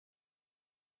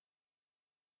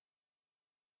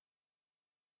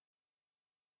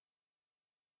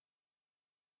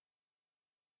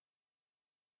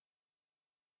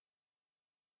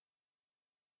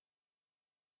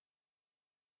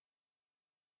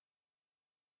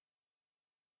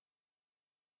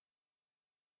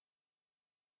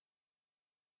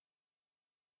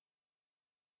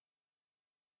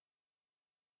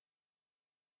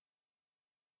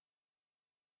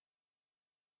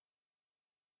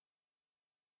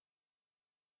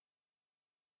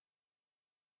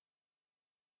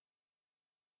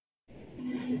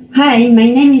Hi, my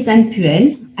name is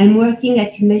Puel. I'm working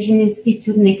at Imagine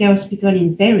Institute Necker Hospital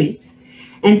in Paris.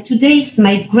 And today it's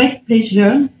my great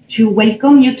pleasure to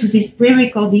welcome you to this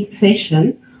pre-recorded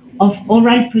session of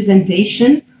oral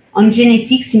presentation on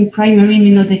genetics in primary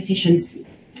immunodeficiency.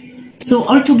 So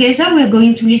altogether, we're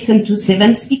going to listen to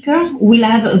 7 speakers. We'll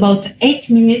have about 8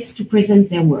 minutes to present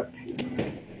their work.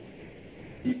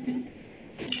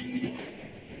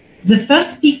 The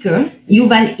first speaker,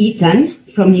 Yuval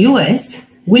Itan from US,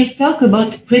 will talk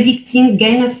about predicting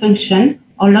gain of function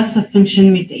or loss of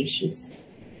function mutations.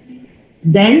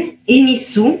 Then Amy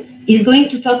Su is going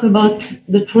to talk about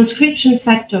the transcription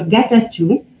factor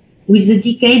GATA2 with the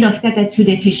decade of GATA2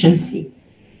 deficiency.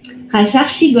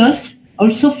 Rajarshi Ghosh,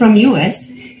 also from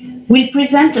US, will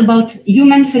present about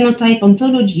human phenotype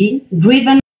ontology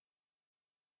driven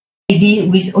by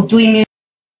PID with autoimmunity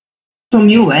from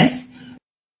US,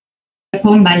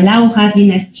 performed by Laura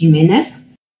Vines Jimenez.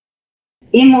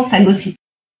 Hemophagocytosis.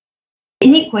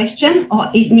 Any question or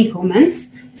any comments,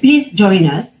 please join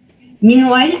us.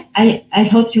 Meanwhile, I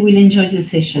hope you will enjoy the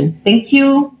session. Thank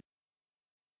you.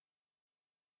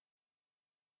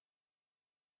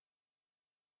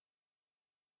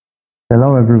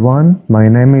 Hello everyone, my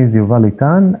name is Yuval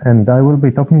Itan and I will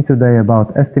be talking today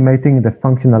about estimating the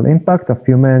functional impact of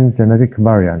human genetic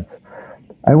variants.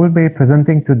 I will be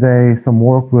presenting today some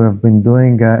work we have been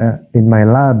doing in my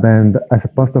lab and as a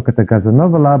postdoc at the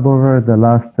Casanova lab over the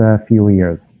last few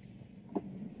years.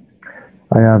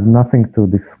 I have nothing to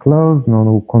disclose,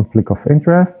 no conflict of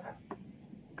interest.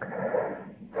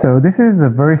 So this is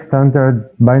a very standard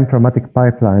bioinformatic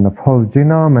pipeline of whole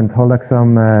genome and whole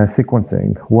exome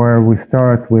sequencing, where we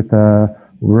start with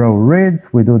row reads,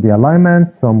 we do the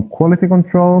alignment, some quality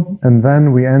control, and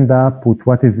then we end up with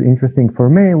what is interesting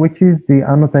for me, which is the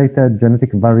annotated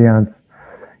genetic variants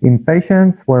in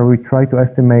patients, where we try to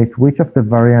estimate which of the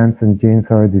variants and genes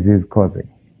are disease causing.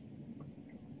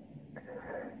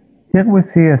 Here we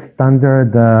see a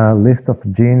standard list of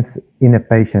genes in a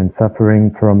patient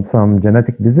suffering from some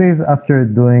genetic disease after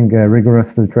doing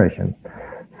rigorous filtration.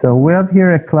 So we have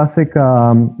here a classic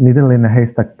needle in a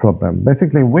haystack problem.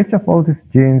 Basically, which of all these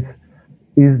genes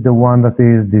is the one that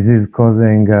is disease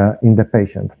causing in the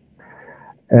patient?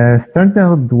 A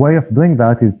standard way of doing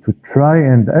that is to try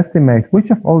and estimate which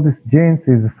of all these genes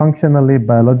is functionally,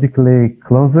 biologically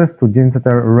closest to genes that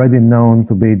are already known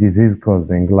to be disease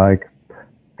causing, like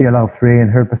TLR3 in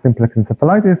herpes simplex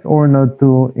encephalitis or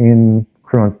NOD2 in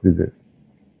Crohn's disease.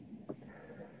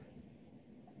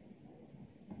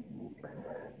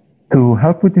 To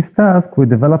help with this task, we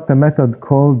developed a method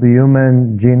called the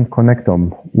human gene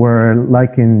connectome, where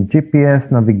like in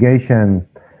GPS navigation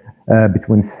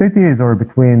between cities or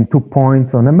between 2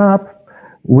 points on a map,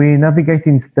 we navigate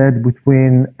instead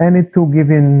between any 2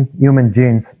 given human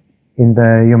genes in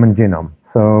the human genome.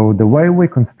 So the way we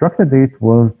constructed it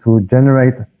was to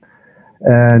generate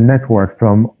a network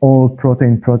from all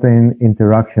protein-protein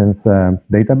interactions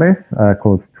database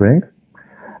called string.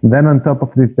 Then on top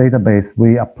of this database,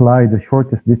 we apply the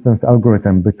shortest distance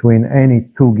algorithm between any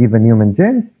 2 given human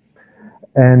genes.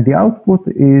 And the output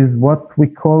is what we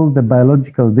call the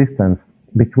biological distance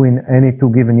between any 2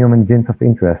 given human genes of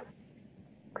interest.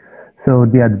 So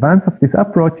the advance of this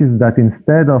approach is that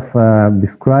instead of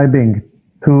describing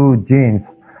 2 genes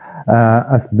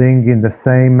as being in the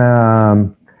same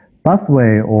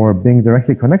pathway or being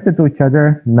directly connected to each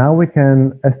other, now we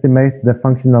can estimate the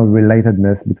functional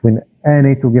relatedness between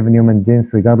any 2 given human genes,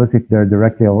 regardless if they're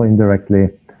directly or indirectly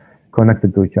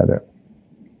connected to each other.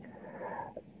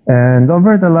 And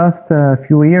over the last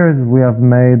few years, we have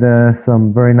made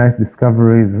some very nice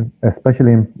discoveries,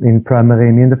 especially in primary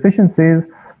immune deficiencies,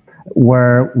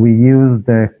 where we use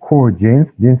the core genes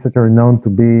that are known to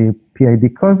be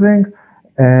PID causing,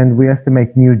 and we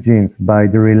estimate new genes by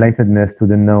the relatedness to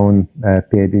the known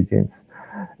PID genes.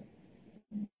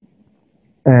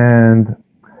 And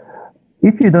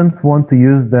if you don't want to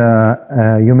use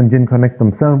the human gene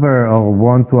connectome server or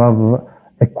want to have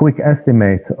a quick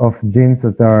estimate of genes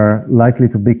that are likely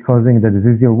to be causing the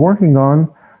disease you're working on,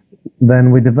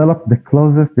 then we developed the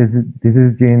closest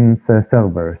disease genes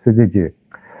server, CDG.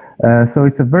 So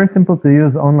it's a very simple to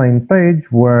use online page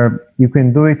where you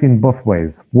can do it in both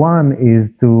ways. One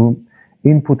is to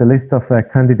input a list of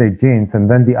candidate genes, and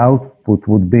then the output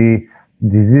would be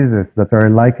diseases that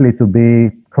are likely to be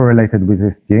correlated with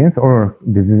these genes, or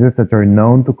diseases that are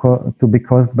known to be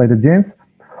caused by the genes.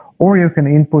 Or you can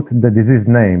input the disease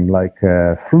name, like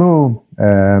flu,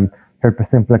 herpes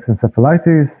simplex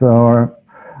encephalitis, or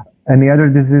any other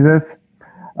diseases,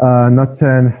 not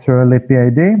necessarily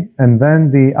PID. And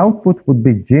then the output would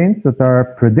be genes that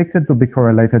are predicted to be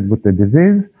correlated with the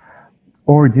disease,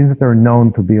 or genes that are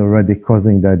known to be already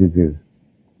causing the disease.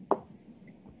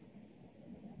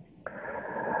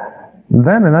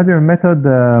 Then another method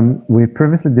we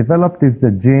previously developed is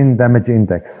the gene damage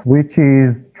index, which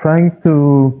is trying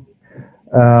to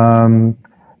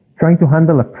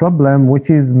handle a problem which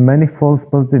is many false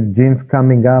positive genes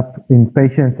coming up in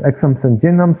patients' exomes and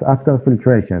genomes after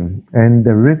filtration. And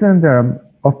the reason they're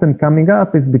often coming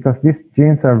up is because these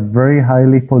genes are very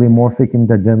highly polymorphic in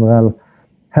the general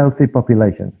healthy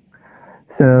population.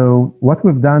 So what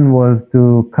we've done was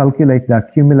to calculate the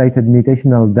accumulated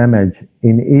mutational damage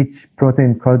in each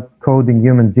protein coding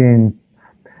human gene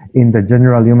in the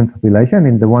general human population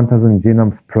in the 1000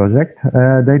 Genomes Project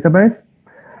database.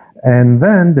 And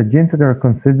then the genes that are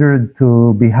considered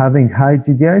to be having high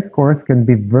GDI scores can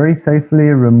be very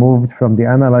safely removed from the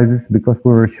analysis because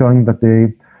we were showing that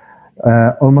they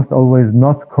almost always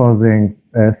not causing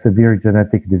severe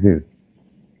genetic disease.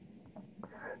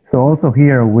 So also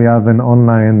here we have an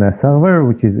online server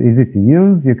which is easy to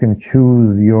use. You can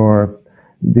choose your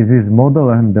disease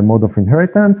model and the mode of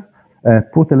inheritance,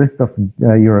 put a list of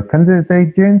your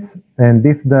candidate genes, and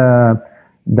if the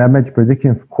damage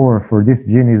prediction score for this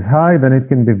gene is high, then it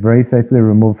can be very safely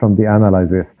removed from the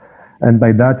analysis. And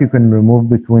by that you can remove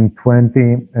between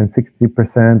 20 and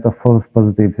 60% of false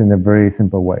positives in a very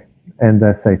simple way and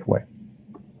a safe way.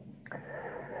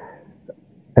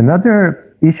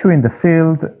 Another issue in the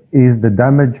field is the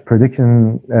damage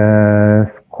prediction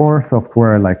score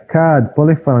software like CAD,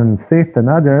 Polyphon, SIFT, and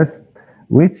others,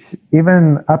 which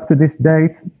even up to this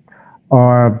date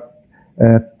are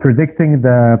predicting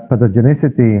the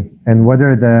pathogenicity and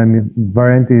whether the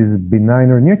variant is benign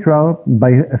or neutral by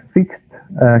a fixed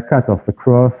cutoff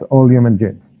across all human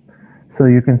genes. So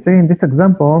you can see in this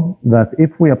example that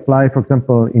if we apply, for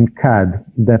example, in CAD,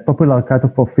 the popular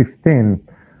cutoff of 15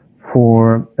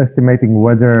 for estimating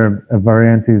whether a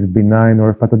variant is benign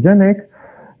or pathogenic,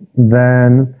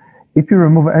 then if you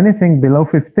remove anything below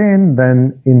 15,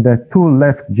 then in the two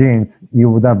left genes, you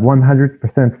would have 100%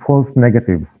 false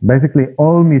negatives. Basically,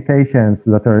 all mutations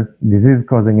that are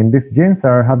disease-causing in these genes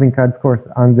are having CAD scores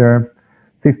under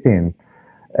 15.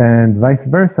 And vice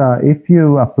versa, if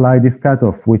you apply this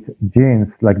cutoff with genes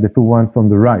like the two ones on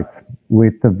the right,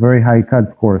 with a very high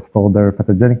CAD scores for their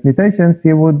pathogenic mutations,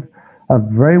 you would have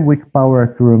very weak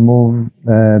power to remove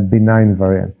benign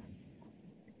variants.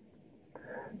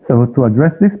 So to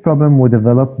address this problem, we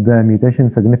developed the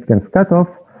mutation significance cutoff,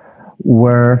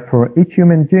 where for each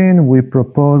human gene, we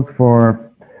propose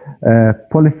for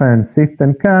Polyphon, SIFT,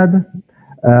 and CAD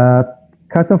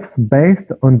cutoffs based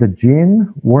on the gene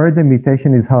where the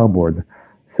mutation is harbored.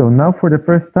 So now for the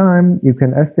first time, you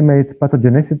can estimate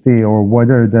pathogenicity or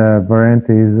whether the variant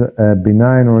is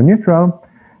benign or neutral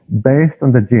based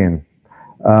on the gene.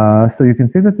 So you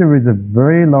can see that there is a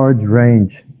very large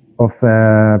range of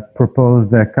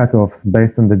proposed cutoffs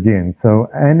based on the gene. So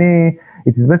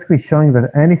it is basically showing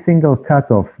that any single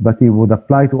cutoff that you would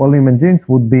apply to all human genes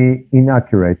would be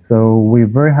inaccurate. So we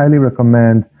very highly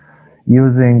recommend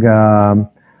using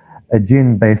a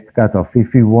gene-based cutoff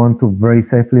if you want to very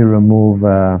safely remove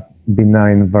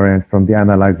benign variants from the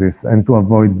analysis and to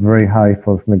avoid very high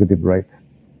false negative rates.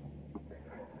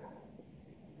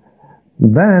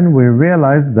 Then we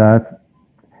realized that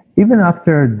even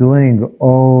after doing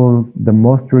all the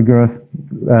most rigorous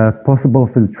possible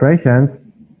filtrations,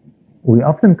 we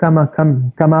often come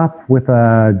up with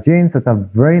genes that have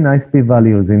very nice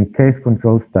p-values in case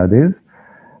control studies.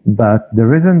 But the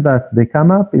reason that they come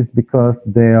up is because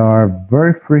they are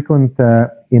very frequent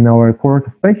in our cohort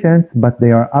of patients, but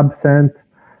they are absent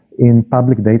in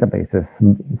public databases.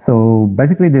 So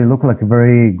basically they look like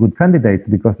very good candidates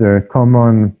because they're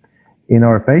common in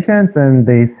our patients and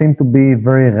they seem to be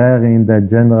very rare in the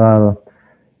general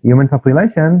human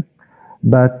population.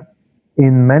 But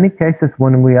in many cases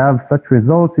when we have such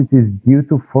results, it is due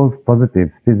to false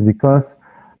positives. It is because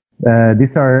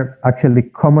these are actually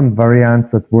common variants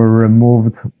that were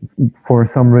removed for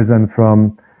some reason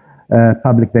from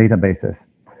public databases.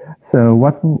 So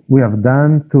what we have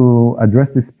done to address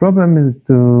this problem is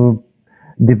to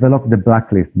develop the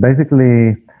blacklist.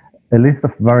 Basically, a list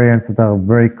of variants that are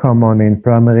very common in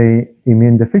primary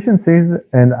immune deficiencies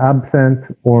and absent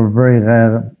or very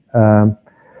rare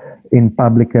in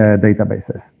public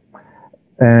databases.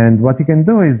 And what you can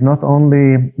do is not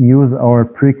only use our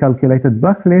pre-calculated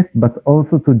blacklist, but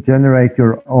also to generate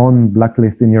your own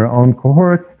blacklist in your own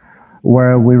cohorts,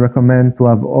 where we recommend to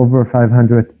have over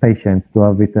 500 patients to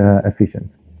have it efficient.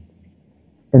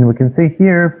 And we can see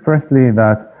here, firstly,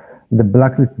 that the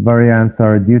blacklist variants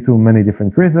are due to many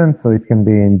different reasons. So it can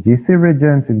be in GC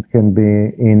regions, it can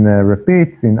be in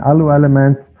repeats, in ALU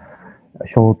elements,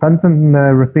 show tandem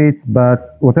repeats,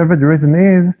 but whatever the reason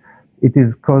is, it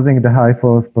is causing the high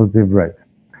false positive rate.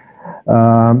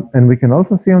 And we can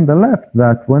also see on the left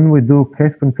that when we do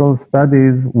case control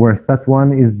studies where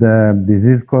STAT1 is the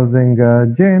disease-causing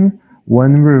gene,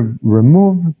 when we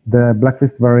remove the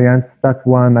blacklist variant,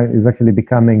 STAT1 is actually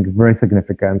becoming very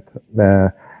significant,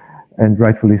 and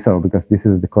rightfully so, because this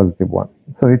is the causative one.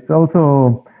 So it's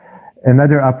also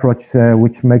another approach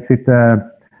which makes it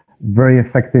very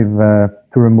effective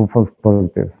to remove false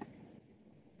positives.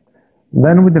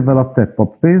 Then we developed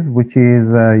POPPIS, which is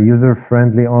a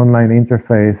user-friendly online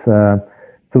interface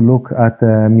to look at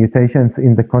mutations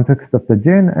in the context of the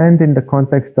gene and in the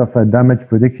context of damage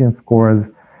prediction scores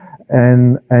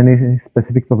and any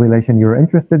specific population you're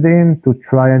interested in, to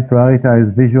try and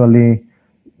prioritize visually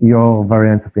your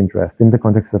variants of interest in the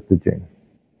context of the gene.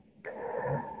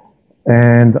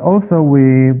 And also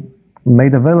we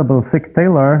made available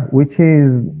SIG-Tailor, which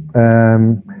is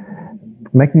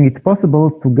making it possible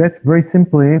to get very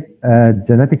simply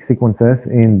genetic sequences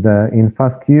in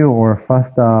FASTQ or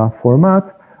FASTA format,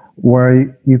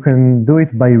 where you can do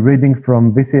it by reading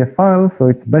from VCF files. So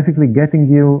it's basically getting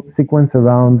you sequence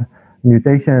around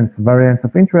mutations, variants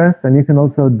of interest, and you can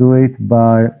also do it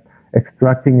by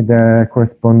extracting the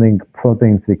corresponding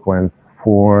protein sequence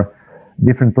for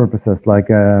different purposes, like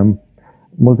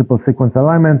multiple sequence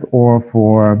alignment or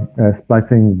for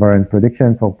splicing variant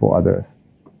predictions or for others.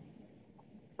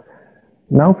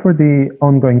 Now for the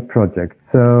ongoing project.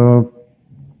 So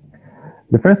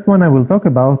the first one I will talk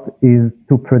about is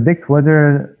to predict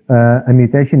whether a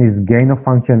mutation is gain of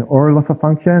function or loss of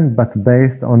function, but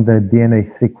based on the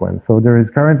DNA sequence. So there is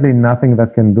currently nothing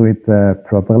that can do it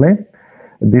properly.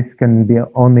 This can be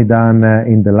only done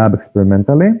in the lab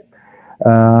experimentally.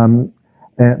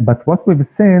 But what we've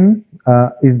seen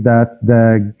is that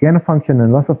the gain of function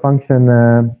and loss of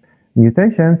function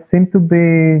mutations seem to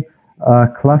be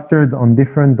clustered on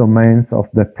different domains of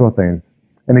the proteins.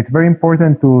 And it's very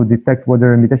important to detect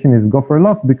whether a mutation is GOF or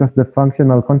LOF, because the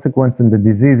functional consequence in the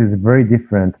disease is very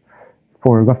different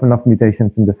for GOF and LOF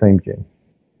mutations in the same gene.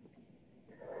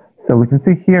 So we can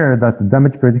see here that the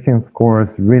damage prediction scores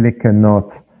really cannot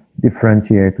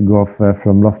differentiate GOF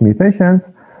from LOF mutations.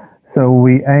 So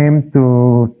we aim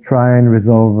to try and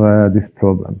resolve this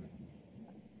problem.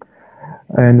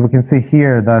 And we can see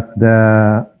here that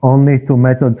the only two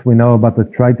methods we know about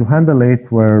that tried to handle it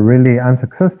were really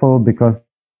unsuccessful, because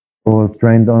it was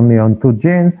trained only on 2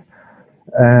 genes,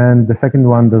 and the second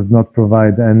one does not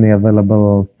provide any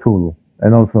available tool,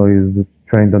 and also is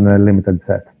trained on a limited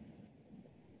set.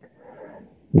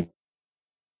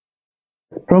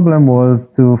 The problem was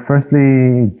to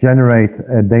firstly generate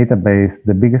a database,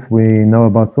 the biggest we know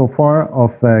about so far,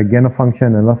 of gain of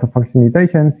function and loss of function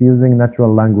mutations using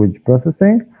natural language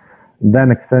processing,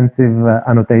 then extensive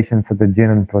annotations at the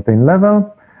gene and protein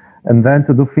level, and then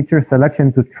to do feature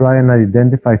selection to try and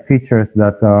identify features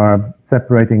that are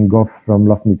separating GOF from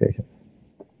LOF mutations.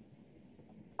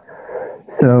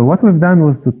 So what we've done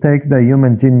was to take the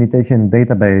human gene mutation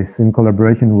database in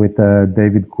collaboration with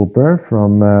David Cooper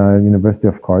from University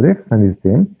of Cardiff and his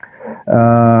team.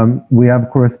 We have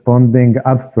corresponding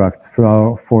abstracts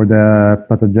for the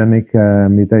pathogenic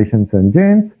mutations and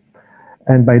genes.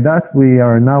 And by that, we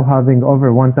are now having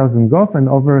over 1,000 GOF and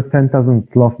over 10,000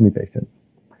 LOF mutations.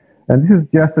 And this is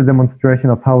just a demonstration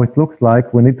of how it looks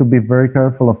like. We need to be very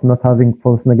careful of not having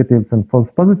false negatives and false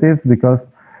positives, because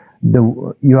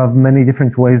you have many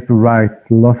different ways to write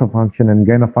loss of function and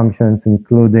gain of functions,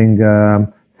 including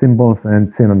symbols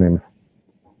and synonyms.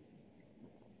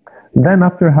 Then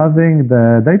after having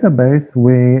the database,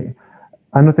 we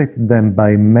annotated them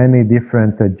by many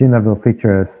different gene level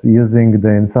features using the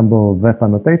ensemble VEP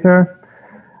annotator,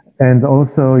 and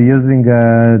also using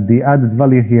the added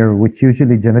value here, which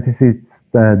usually geneticists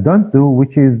don't do,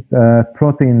 which is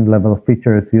protein level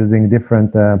features using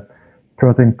different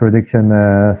protein prediction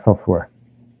software.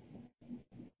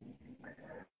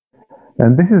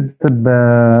 And this is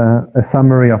a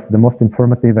summary of the most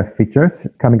informative features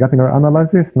coming up in our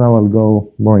analysis. Now I'll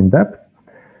go more in depth.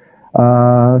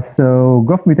 So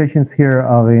GOF mutations here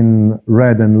are in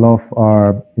red and LOF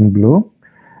are in blue.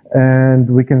 And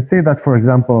we can see that, for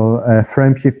example,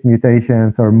 frame shift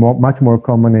mutations are much more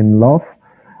common in LOF.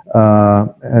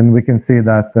 And we can see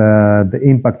that the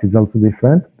impact is also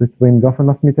different between GOF and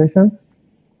LOF mutations.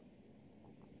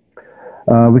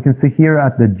 We can see here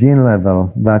at the gene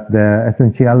level that the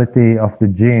essentiality of the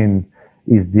gene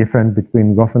is different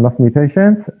between GOF and LOF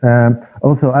mutations.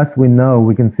 Also, as we know,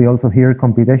 we can see also here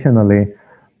computationally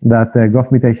that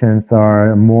GOF mutations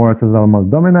are more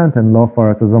autosomal dominant and LOF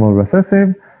are autosomal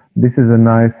recessive. This is a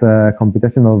nice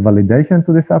computational validation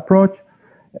to this approach.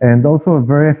 And also a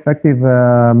very effective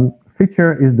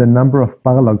feature is the number of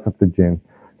paralogs of the gene.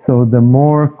 So the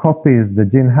more copies the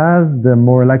gene has, the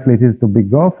more likely it is to be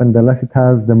off, and the less it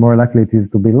has, the more likely it is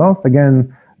to be lost.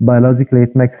 Again, biologically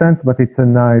it makes sense, but it's a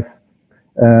nice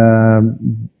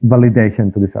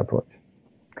validation to this approach.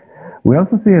 We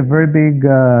also see a very big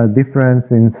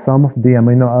difference in some of the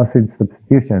amino acid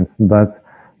substitutions that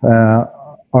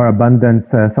are abundant,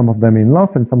 some of them in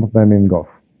LOF and some of them in GOF.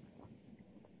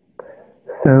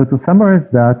 So to summarize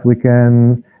that, we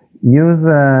can use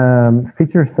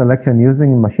feature selection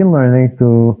using machine learning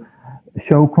to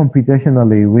show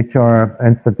computationally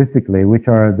and statistically which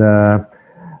are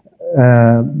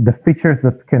the features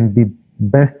that can be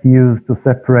best used to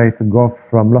separate GOF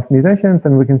from loss mutations.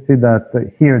 And we can see that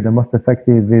here the most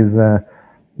effective is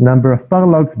number of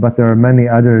paralogs, but there are many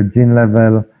other gene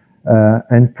level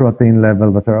and protein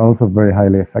level that are also very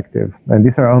highly effective. And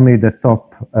these are only the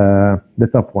top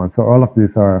ones. So all of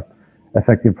these are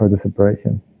effective for the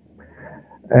separation.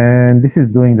 And this is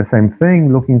doing the same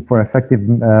thing, looking for effective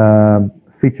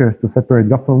features to separate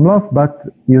GOF from loss, but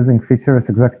using features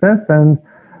exact test. And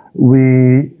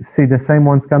we see the same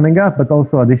ones coming up, but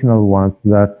also additional ones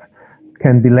that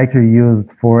can be later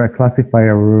used for a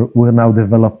classifier we're now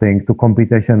developing to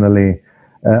computationally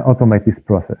automate this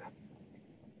process.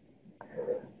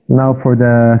 Now for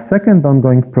the second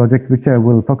ongoing project, which I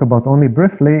will talk about only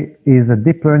briefly, is a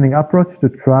deep learning approach to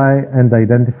try and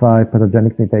identify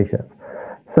pathogenic mutations.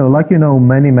 So like you know,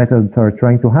 many methods are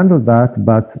trying to handle that,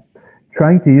 but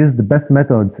trying to use the best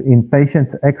methods in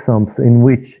patients' exomes in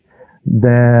which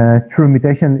the true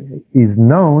mutation is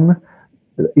known,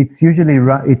 it's usually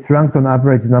ranked on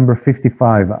average number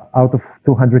 55 out of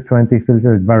 220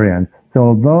 filtered variants. So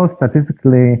although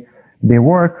statistically they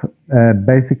work,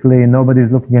 basically nobody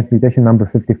is looking at mutation number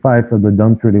 55, so they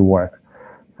don't really work.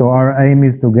 So our aim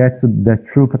is to get to the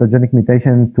true pathogenic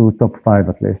mutation to top 5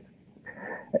 at least.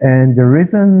 And the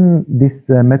reason these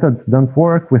methods don't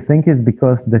work, we think, is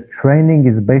because the training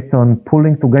is based on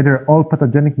pulling together all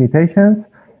pathogenic mutations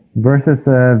versus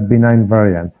benign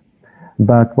variants.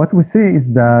 But what we see is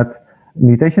that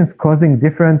mutations causing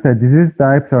different disease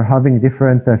types are having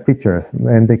different features,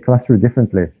 and they cluster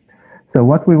differently. So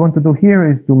what we want to do here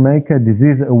is to make a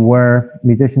disease-aware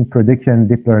mutation prediction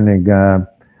deep learning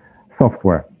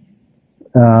software.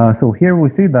 So here we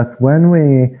see that when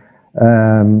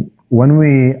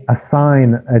we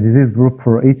assign a disease group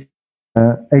for each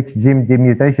gene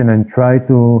mutation and try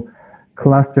to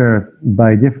cluster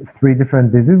by 3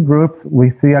 different disease groups,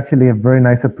 we see actually a very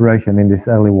nice separation in this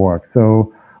early work.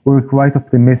 So we're quite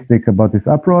optimistic about this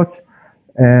approach.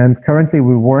 And currently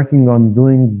we're working on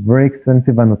doing very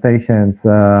extensive annotations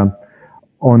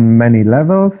on many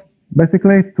levels,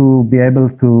 basically to be able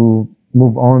to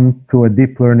move on to a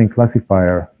deep learning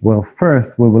classifier. Well,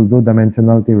 first we will do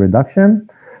dimensionality reduction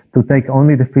to take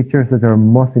only the features that are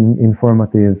most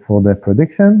informative for the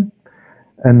prediction,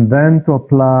 and then to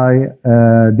apply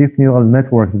deep neural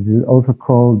network, which is also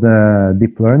called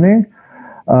deep learning,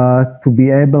 to be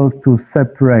able to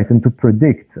separate and to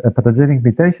predict pathogenic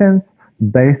mutations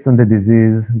based on the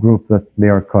disease group that they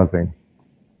are causing.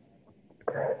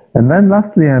 And then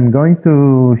lastly, I'm going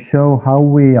to show how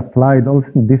we applied all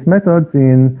these methods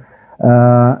in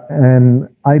an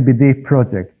IBD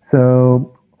project.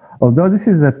 So although this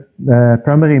is a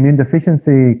primary immune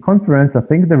deficiency conference, I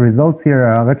think the results here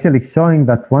are actually showing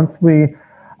that once we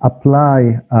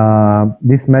apply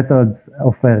these methods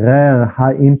of a rare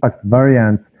high impact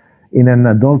variant in an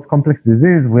adult complex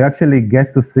disease, we actually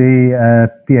get to see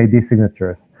PID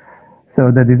signatures.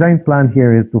 So the design plan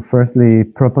here is to firstly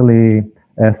properly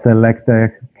select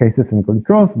cases and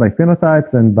controls by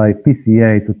phenotypes and by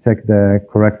PCA to check the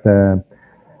correct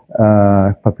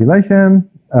population,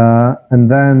 and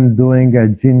then doing a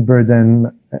gene burden,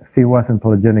 PheWAS, and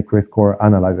polygenic risk score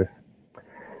analysis.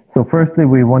 So firstly,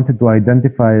 we wanted to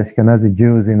identify Ashkenazi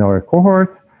Jews in our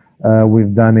cohort.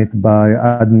 We've done it by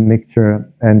admixture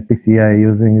and PCA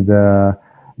using the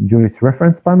Jewish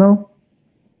reference panel.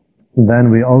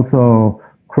 Then we also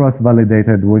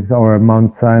cross-validated with our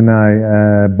Mount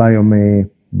Sinai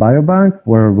Biobank,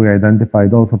 where we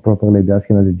identified also properly the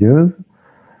Ashkenazi Jews.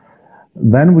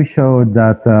 Then we showed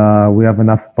that we have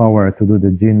enough power to do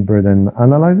the gene burden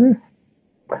analysis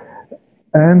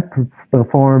and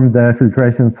perform the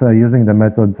filtrations using the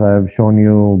methods I've shown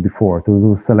you before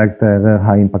to select the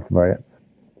high impact variants.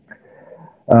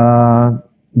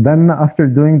 Then after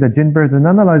doing the gene burden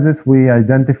analysis, we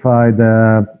identified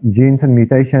genes and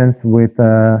mutations with,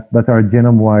 that are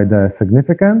genome-wide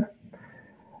significant.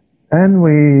 And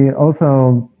we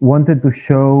also wanted to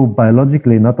show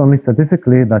biologically, not only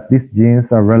statistically, that these genes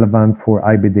are relevant for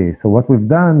IBD. So what we've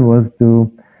done was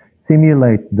to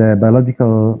simulate the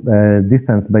biological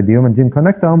distance by the human gene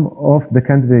connectome of the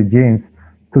candidate genes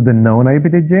to the known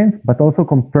IBD genes, but also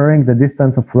comparing the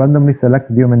distance of randomly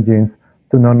selected human genes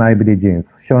to non-IBD genes,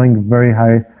 showing very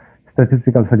high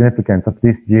statistical significance of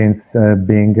these genes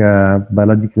being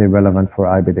biologically relevant for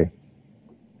IBD.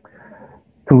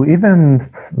 To even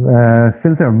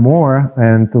filter more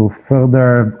and to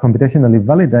further computationally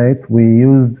validate, we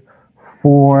used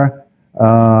 4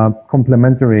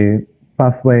 complementary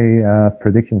pathway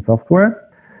prediction software.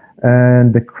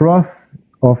 And the cross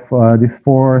of these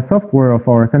 4 software of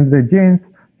our candidate genes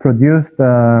produced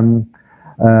 9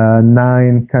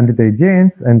 candidate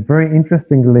genes. And very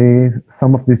interestingly,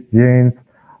 some of these genes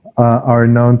are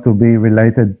known to be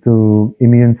related to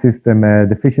immune system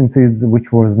deficiencies,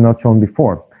 which was not shown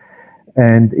before.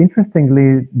 And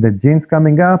interestingly, the genes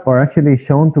coming up are actually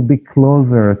shown to be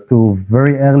closer to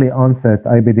very early onset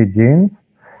IBD genes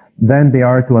than they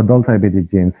are to adult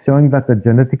IBD genes, showing that the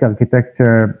genetic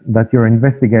architecture that you're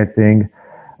investigating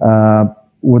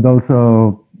would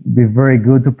also be very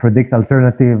good to predict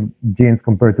alternative genes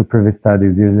compared to previous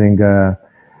studies using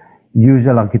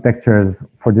usual architectures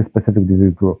for this specific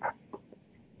disease group.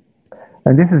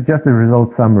 And this is just a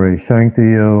result summary showing to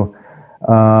you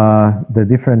the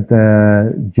different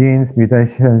genes,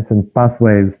 mutations, and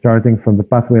pathways, starting from the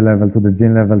pathway level to the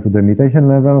gene level to the mutation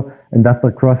level, and after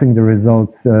crossing the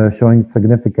results, showing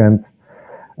significant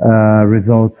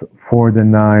results for the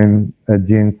 9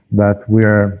 genes that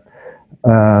we're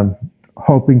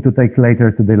hoping to take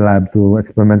later to the lab to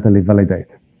experimentally validate.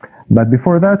 But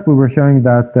before that, we were showing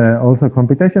that also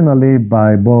computationally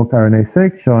by bulk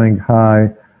RNA-seq, showing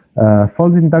high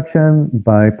fold induction,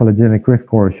 by polygenic risk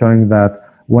score, showing that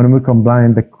when we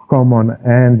combine the common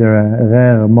and the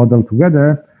rare model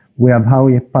together, we have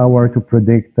high power to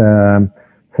predict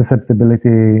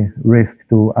susceptibility risk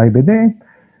to IBD.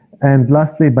 And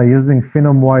lastly, by using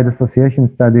phenome-wide association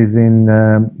studies in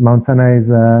Mount Sinai's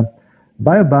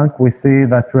biobank, we see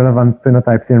that relevant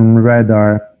phenotypes in red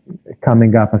are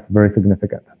coming up as very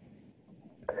significant.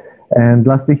 And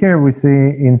lastly here, we see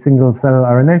in single-cell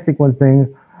RNA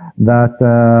sequencing that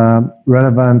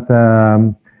relevant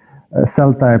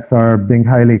cell types are being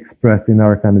highly expressed in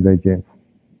our candidate genes.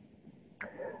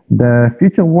 The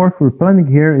future work we're planning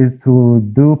here is to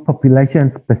do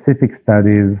population-specific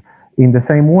studies in the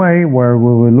same way where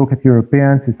we will look at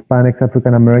Europeans, Hispanics,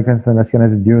 African Americans, and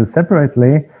Ashkenazi Jews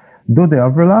separately, do the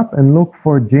overlap, and look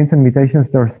for genes and mutations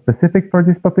that are specific for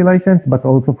these populations, but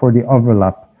also for the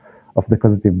overlap of the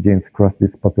causative genes across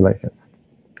these populations.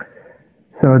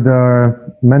 So there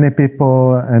are many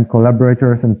people and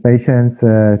collaborators and patients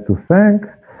to thank,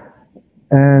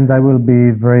 and I will be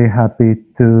very happy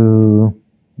to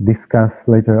discuss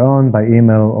later on by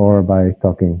email or by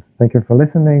talking. Thank you for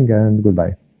listening, and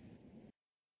goodbye.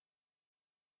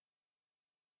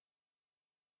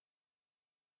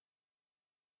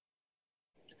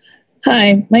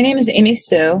 Hi, my name is Amy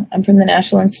Sue. I'm from the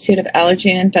National Institute of Allergy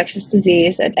and Infectious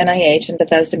Disease at NIH in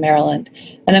Bethesda, Maryland,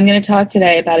 and I'm going to talk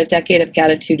today about a decade of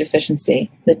GATA2 deficiency.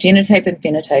 The genotype and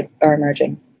phenotype are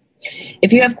emerging.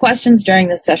 If you have questions during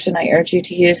this session, I urge you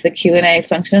to use the Q&A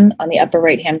function on the upper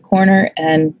right-hand corner,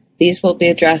 and these will be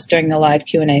addressed during the live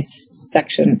Q&A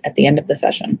section at the end of the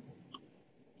session.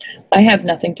 I have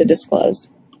nothing to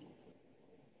disclose.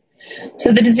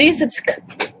 So the disease that's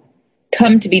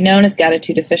come to be known as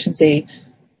GATA2 deficiency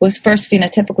was first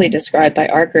phenotypically described by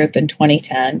our group in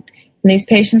 2010, and these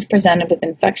patients presented with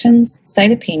infections,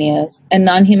 cytopenias, and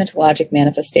non-hematologic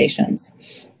manifestations,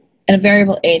 and a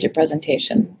variable age of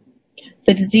presentation.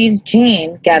 The disease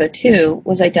gene, GATA2,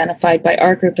 was identified by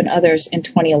our group and others in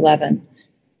 2011.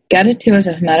 GATA2 is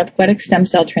a hematopoietic stem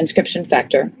cell transcription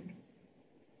factor.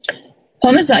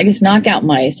 Homozygous knockout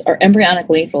mice are embryonic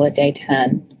lethal at day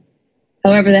 10.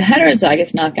 However, the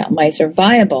heterozygous knockout mice are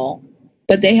viable,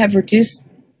 but they have reduced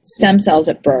stem cells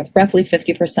at birth, roughly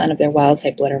 50% of their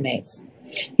wild-type litter mates.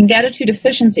 And GATA2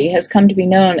 deficiency has come to be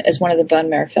known as one of the bone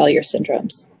marrow failure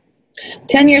syndromes.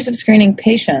 10 years of screening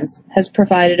patients has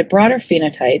provided a broader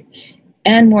phenotype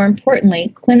and, more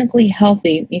importantly, clinically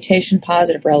healthy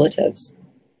mutation-positive relatives.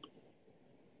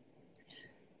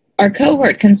 Our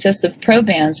cohort consists of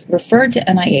probands referred to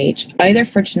NIH either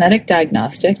for genetic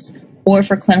diagnostics or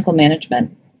for clinical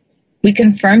management. We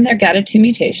confirmed their GATA2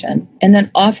 mutation and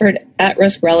then offered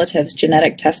at-risk relatives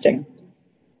genetic testing.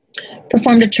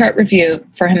 Performed a chart review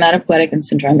for hematopoietic and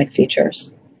syndromic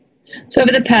features. So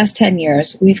over the past 10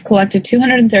 years, we've collected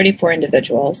 234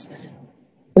 individuals.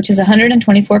 which is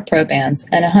 124 probands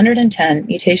and 110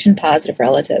 mutation-positive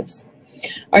relatives.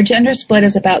 Our gender split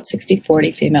is about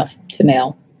 60-40 female to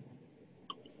male.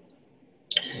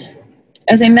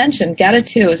 As I mentioned,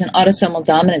 GATA2 is an autosomal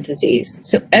dominant disease,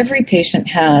 so every patient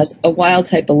has a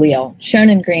wild-type allele, shown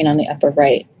in green on the upper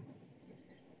right.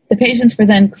 The patients were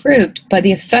then grouped by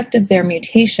the effect of their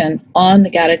mutation on the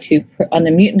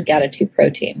mutant GATA2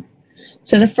 protein.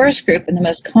 So the first group and the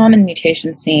most common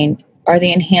mutation seen are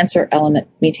the enhancer element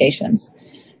mutations.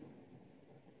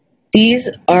 These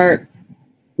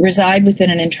reside within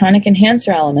an intronic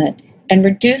enhancer element and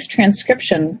reduce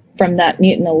transcription from that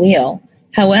mutant allele.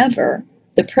 However,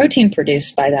 the protein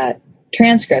produced by that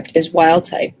transcript is wild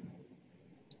type,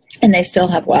 and they still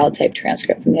have wild type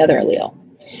transcript from the other allele.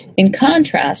 In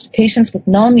contrast, patients with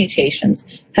null mutations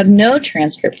have no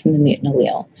transcript from the mutant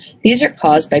allele. These are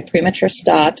caused by premature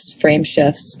stops, frame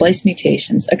shifts, splice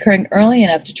mutations occurring early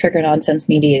enough to trigger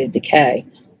nonsense-mediated decay,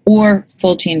 or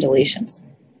full gene deletions.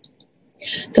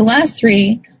 The last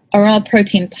three are all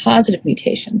protein-positive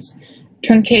mutations.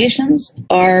 Truncations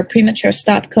are premature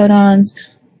stop codons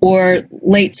or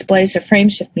late splice or frame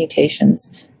shift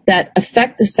mutations that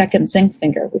affect the second zinc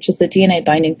finger, which is the DNA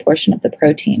binding portion of the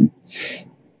protein.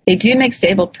 They do make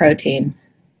stable protein,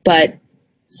 but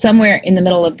somewhere in the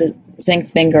middle of the zinc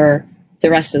finger, the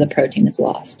rest of the protein is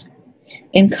lost.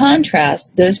 In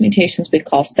contrast, those mutations we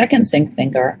call second zinc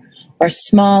finger are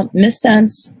small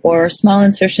missense or small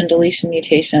insertion deletion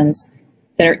mutations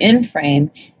that are in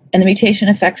frame, and the mutation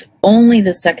affects only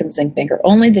the second zinc finger,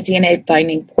 only the DNA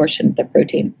binding portion of the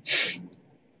protein.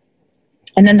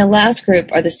 And then the last group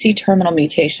are the C-terminal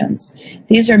mutations.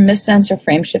 These are missense or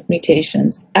frameshift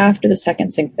mutations after the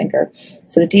second zinc finger.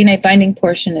 So the DNA binding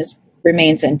portion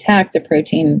remains intact, the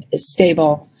protein is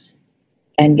stable,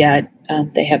 and yet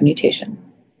they have mutation.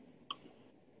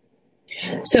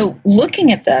 So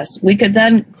looking at this, we could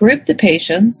then group the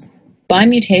patients by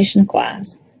mutation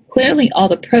class. Clearly, all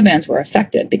the probands were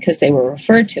affected because they were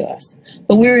referred to us,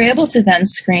 but we were able to then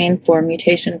screen for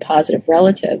mutation-positive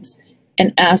relatives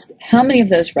and ask how many of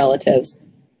those relatives,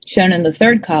 shown in the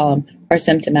third column, are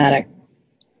symptomatic.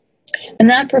 And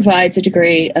that provides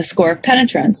a score of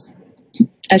penetrance,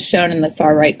 as shown in the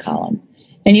far right column.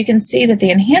 And you can see that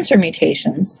the enhancer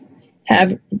mutations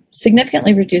have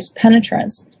significantly reduced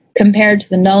penetrance compared to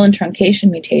the null and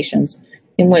truncation mutations,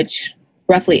 in which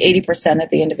roughly 80% of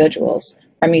the individuals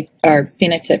are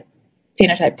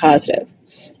phenotype positive.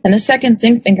 And the second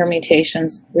zinc finger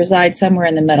mutations reside somewhere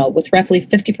in the middle, with roughly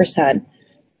 50%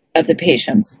 of the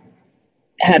patients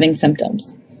having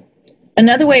symptoms.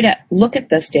 Another way to look at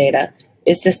this data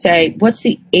is to say, what's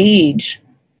the age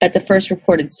at the first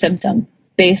reported symptom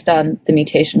based on the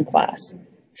mutation class?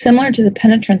 Similar to the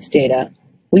penetrance data,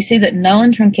 we see that null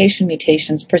and truncation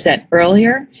mutations present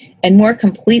earlier and more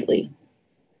completely,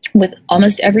 with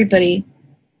almost everybody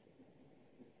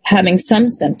having some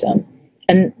symptom,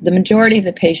 and the majority of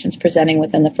the patients presenting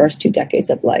within the first 2 decades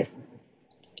of life.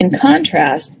 In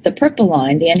contrast, the purple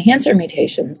line, the enhancer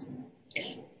mutations,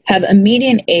 have a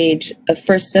median age of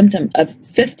first symptom of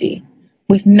 50,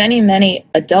 with many, many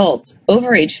adults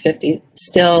over age 50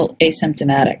 still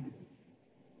asymptomatic.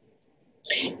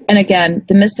 And again,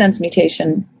 the missense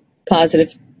mutation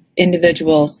positive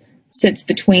individuals sits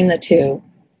between the two,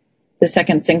 the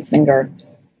second zinc finger,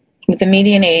 with a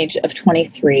median age of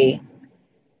 23,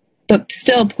 but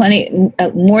still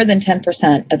more than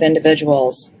 10% of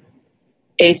individuals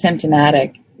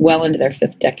asymptomatic well into their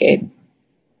 5th decade.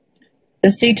 The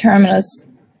C-terminus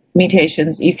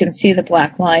mutations, you can see the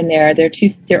black line there.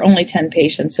 They're only 10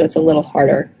 patients, so it's a little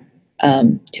harder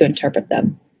to interpret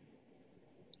them.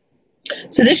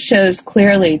 So this shows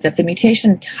clearly that the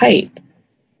mutation type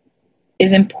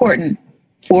is important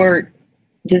for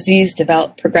disease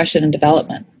progression and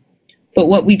development. But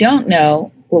what we don't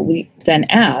know, what we then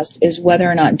asked, is whether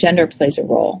or not gender plays a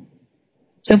role.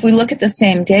 So if we look at the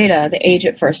same data, the age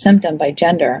at first symptom by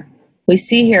gender, we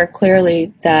see here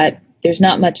clearly that there's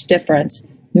not much difference.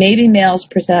 Maybe males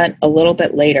present a little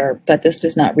bit later, but this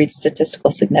does not reach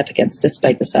statistical significance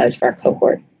despite the size of our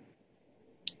cohort.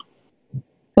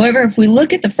 However, if we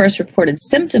look at the first reported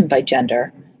symptom by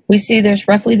gender, we see there's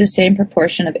roughly the same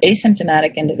proportion of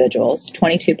asymptomatic individuals,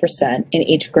 22%, in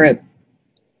each group.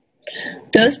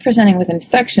 Those presenting with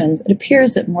infections, it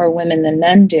appears that more women than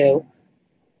men do,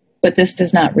 but this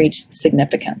does not reach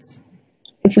significance.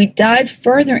 If we dive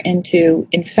further into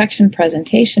infection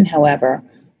presentation, however,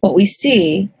 what we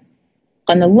see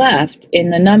on the left in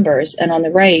the numbers and on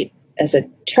the right as a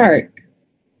chart,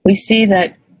 we see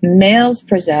that males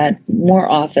present more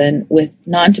often with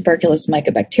non-tuberculous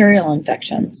mycobacterial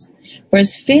infections,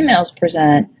 whereas females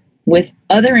present with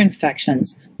other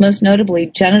infections, most notably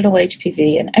genital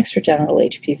HPV and extragenital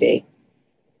HPV.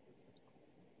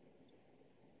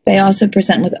 They also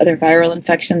present with other viral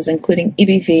infections, including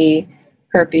EBV,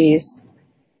 herpes,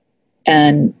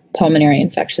 and pulmonary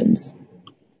infections.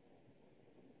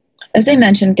 As I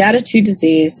mentioned, GATA2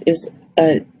 disease is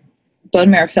a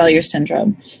bone marrow failure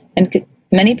syndrome, and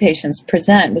many patients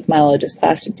present with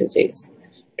myelodysplastic disease.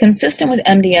 Consistent with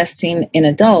MDS seen in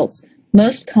adults,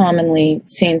 most commonly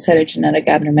seen cytogenetic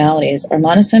abnormalities are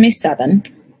monosomy 7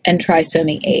 and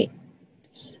trisomy 8.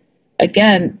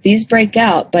 Again, these break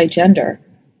out by gender,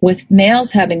 with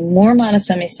males having more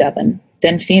monosomy 7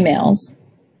 than females,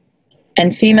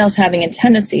 and females having a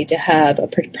tendency to have a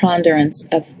preponderance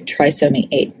of trisomy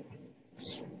 8.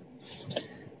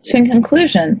 So in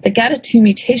conclusion, the GATA2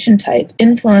 mutation type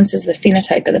influences the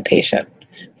phenotype of the patient,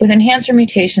 with enhancer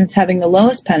mutations having the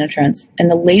lowest penetrance and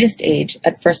the latest age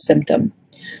at first symptom,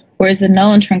 whereas the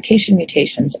null and truncation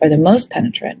mutations are the most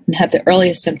penetrant and have the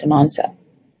earliest symptom onset.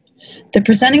 The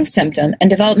presenting symptom and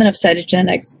development of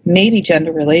cytogenetics may be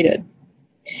gender-related.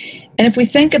 And if we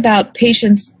think about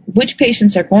patients, which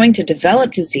patients are going to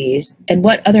develop disease and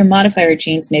what other modifier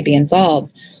genes may be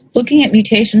involved, looking at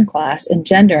mutation class and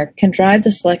gender can drive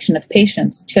the selection of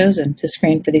patients chosen to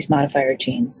screen for these modifier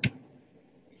genes.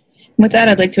 With that,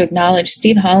 I'd like to acknowledge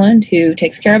Steve Holland, who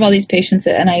takes care of all these patients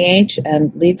at NIH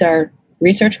and leads our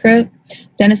research group,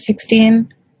 Dennis Hickstein,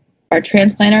 our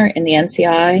transplanter in the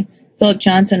NCI, Philip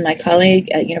Johnson, my colleague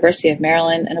at University of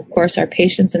Maryland, and of course our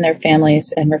patients and their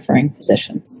families and referring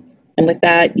physicians. And with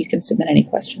that, you can submit any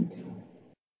questions.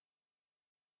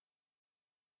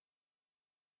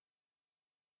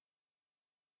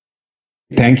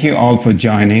 Thank you all for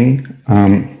joining.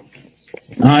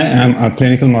 I am a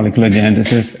clinical molecular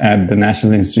geneticist at the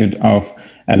National Institute of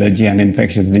Allergy and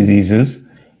Infectious Diseases.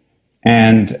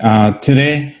 And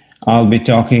today I'll be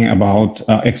talking about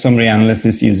exome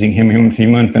reanalysis using human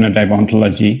phenotype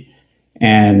ontology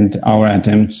and our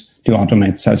attempts to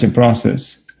automate such a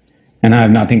process. And I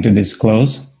have nothing to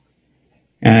disclose.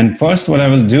 And first, what I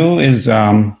will do is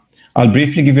I'll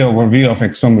briefly give you an overview of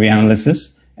exome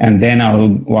reanalysis, and then I'll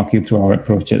walk you through our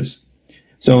approaches.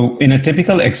 So in a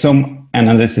typical exome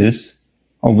analysis,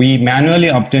 we manually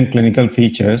obtain clinical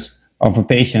features of a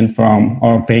patient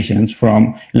or patients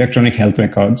from electronic health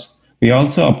records. We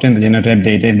also obtain the genotype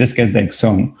data, in this case the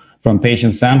exome, from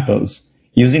patient samples.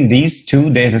 Using these two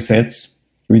data sets,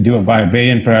 we do a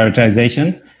variant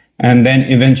prioritization, and then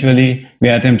eventually we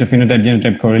attempt a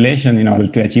phenotype-genotype correlation in order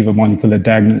to achieve a molecular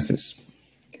diagnosis.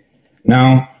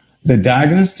 Now, the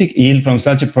diagnostic yield from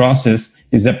such a process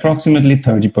is approximately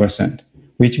 30%,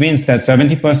 which means that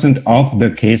 70% of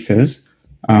the cases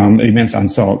remains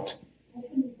unsolved.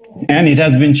 And it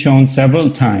has been shown several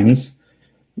times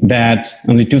that,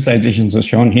 only two citations are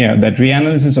shown here, that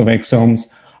reanalysis of exomes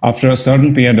after a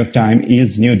certain period of time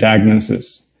yields new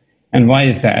diagnosis. And why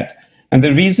is that? And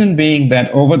the reason being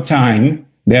that over time,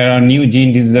 there are new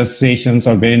gene disease associations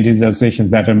or variant disease associations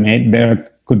that are made. There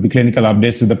could be clinical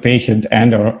updates to the patient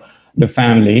and or the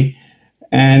family.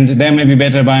 And there may be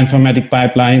better bioinformatic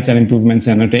pipelines and improvements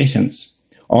in annotations.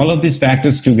 All of these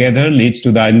factors together leads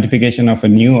to the identification of a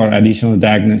new or additional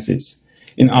diagnosis.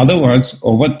 In other words,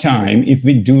 over time, if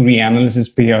we do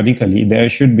reanalysis periodically, there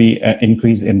should be an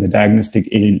increase in the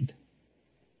diagnostic yield.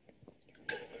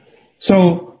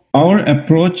 So our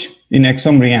approach in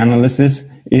exome reanalysis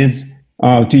is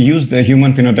to use the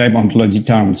human phenotype ontology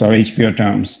terms, or HPO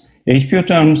terms. HPO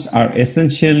terms are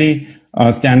essentially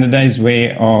a standardized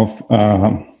way of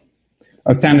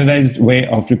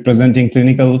representing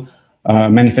clinical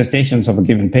manifestations of a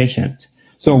given patient.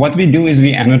 So what we do is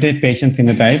we annotate patient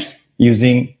phenotypes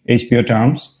using HPO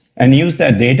terms and use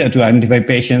that data to identify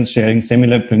patients sharing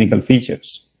similar clinical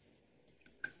features.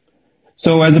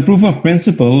 So as a proof of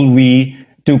principle, we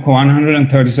took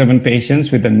 137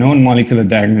 patients with a known molecular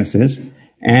diagnosis,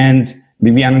 and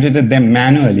we annotated them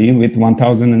manually with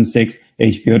 1006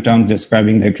 HPO terms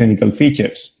describing their clinical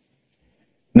features.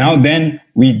 Now then,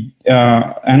 we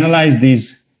analyzed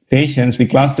these patients, we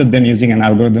clustered them using an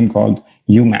algorithm called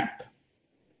UMAP.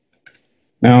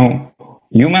 Now,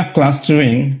 UMAP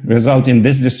clustering results in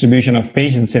this distribution of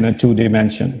patients in a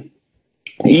 2-dimension.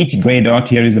 Each gray dot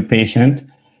here is a patient,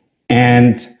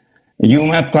 and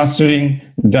UMAP clustering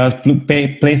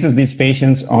places these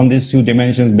patients on these 2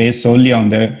 dimensions based solely on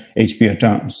their HPO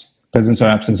terms, presence or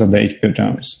absence of the HPO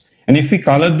terms. And if we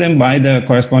color them by the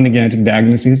corresponding genetic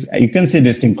diagnoses, you can see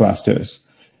distinct clusters.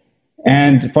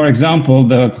 And for example,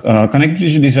 the connective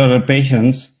tissue disorder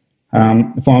patients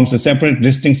forms a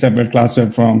distinct separate cluster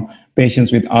from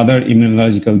patients with other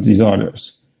immunological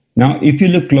disorders. Now, if you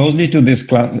look closely to this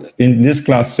in this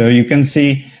cluster, you can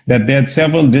see that there are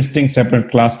several distinct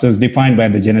separate clusters defined by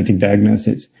the genetic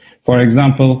diagnosis. For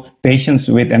example, patients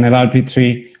with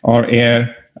NLRP3 or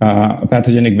AIR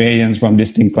pathogenic variants from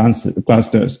distinct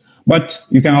clusters. But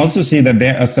you can also see that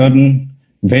there are certain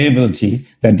variability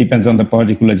that depends on the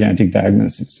particular genetic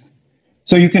diagnosis.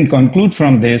 So you can conclude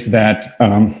from this that,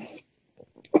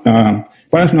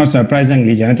 perhaps not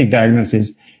surprisingly, genetic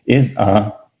diagnosis is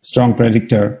a strong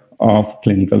predictor of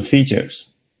clinical features.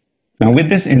 Now, with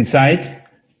this insight,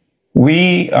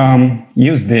 we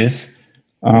use this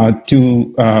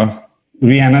to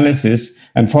reanalysis,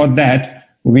 and for that,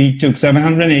 we took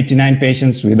 789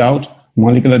 patients without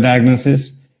molecular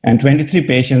diagnosis and 23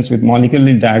 patients with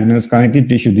molecularly diagnosed connective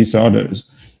tissue disorders,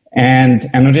 and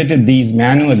annotated these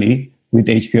manually with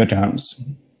HPO terms.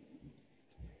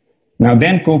 Now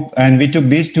then, and we took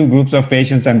these two groups of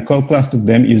patients and co-clustered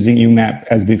them using UMAP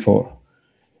as before.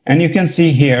 And you can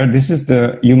see here, this is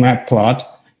the UMAP plot,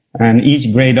 and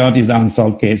each gray dot is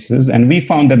unsolved cases. And we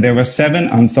found that there were 7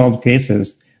 unsolved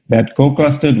cases that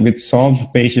co-clustered with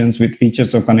solved patients with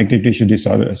features of connective tissue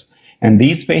disorders. And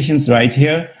these patients right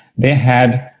here, they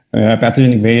had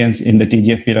pathogenic variants in the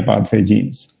TGF-beta pathway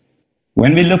genes.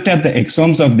 When we looked at the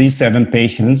exomes of these 7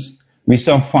 patients, we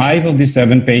saw 5 of the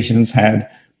 7 patients had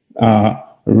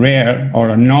rare or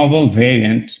a novel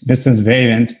variant, missense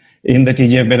variant in the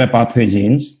TGF-beta pathway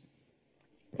genes.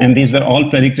 And these were all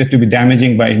predicted to be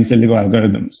damaging by in silico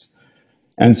algorithms.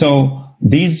 And so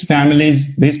these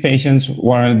families, these patients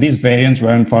were, these variants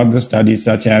were in further studies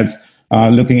such as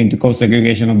looking into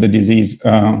co-segregation of the disease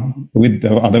with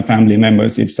the other family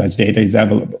members if such data is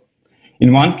available.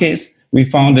 In one case, we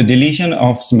found a deletion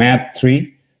of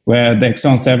SMAD3 where the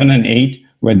exon 7 and 8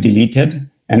 were deleted,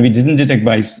 and we didn't detect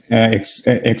by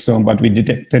exome, but we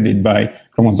detected it by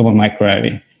chromosomal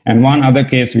microarray. And one other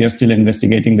case, we are still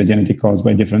investigating the genetic cause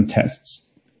by different tests.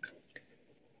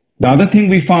 The other thing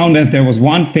we found is there was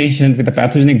one patient with a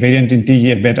pathogenic variant in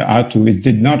TGF-beta R2 which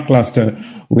did not cluster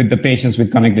with the patients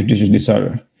with connective tissue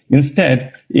disorder.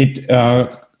 Instead, it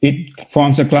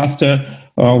forms a cluster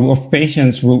of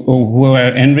patients who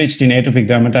were enriched in atopic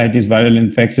dermatitis, viral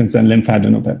infections, and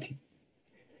lymphadenopathy.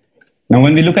 Now,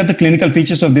 when we look at the clinical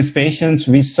features of these patients,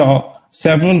 we saw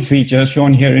several features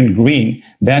shown here in green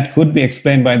that could be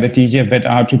explained by the TGF-beta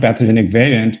R2 pathogenic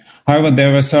variant. However,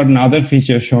 there were certain other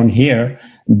features shown here.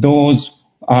 Those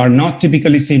are not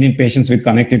typically seen in patients with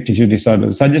connective tissue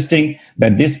disorders, suggesting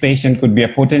that this patient could be a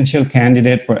potential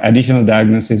candidate for additional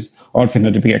diagnosis or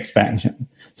phenotypic expansion.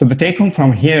 So the take home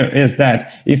from here is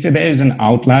that if there is an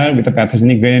outlier with a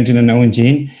pathogenic variant in a known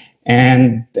gene,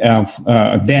 and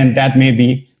then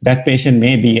that patient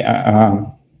may be a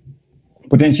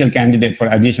potential candidate for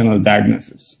additional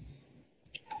diagnosis.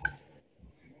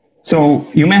 So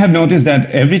you may have noticed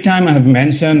that every time I have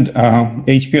mentioned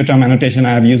HPO term annotation,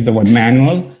 I have used the word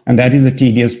manual, and that is a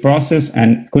tedious process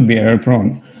and could be error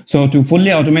prone. So to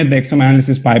fully automate the exome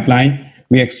analysis pipeline,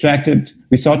 we sought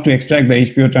to extract the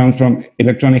HPO terms from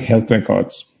electronic health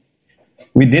records.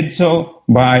 We did so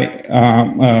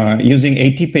by using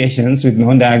 80 patients with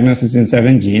known diagnosis in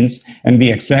 7 genes, and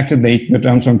we extracted the HPO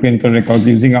terms from clinical records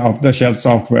using an off-the-shelf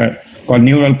software called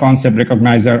Neural Concept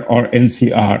Recognizer, or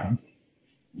NCR.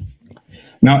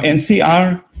 Now,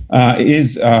 NCR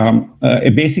is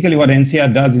basically what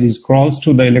NCR does is it crawls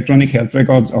through the electronic health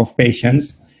records of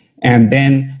patients and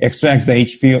then extracts the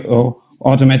HPO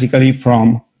automatically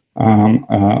from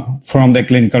the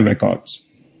clinical records.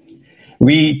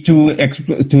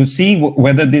 To see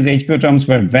whether these HPO terms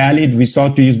were valid, we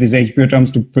sought to use these HPO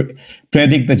terms to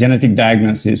predict the genetic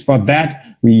diagnosis. For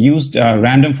that, we used a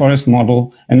random forest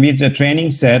model, and we used a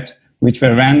training set which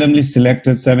were randomly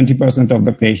selected 70% of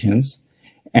the patients,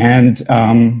 and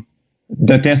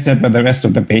the test set for the rest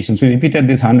of the patients. We repeated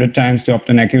this 100 times to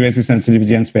obtain accuracy,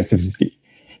 sensitivity, and specificity.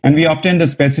 And we obtained a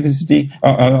specificity,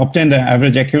 obtained an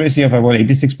average accuracy of about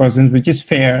 86%, which is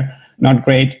fair, not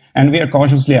great. And we are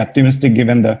cautiously optimistic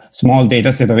given the small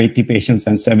data set of 80 patients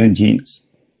and 7 genes.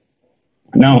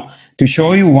 Now, to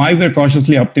show you why we're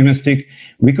cautiously optimistic,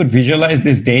 we could visualize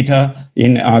this data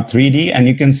in 3D. And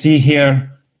you can see here,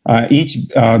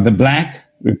 the black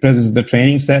represents the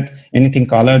training set. Anything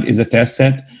colored is a test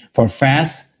set. For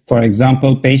FAS, for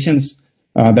example, patients,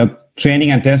 the training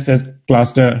and test set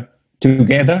cluster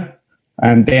together,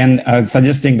 and then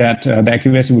suggesting that the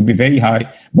accuracy would be very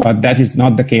high, but that is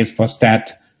not the case for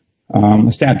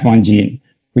STAT1 gene,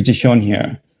 which is shown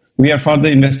here. We are further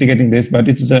investigating this, but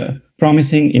it's a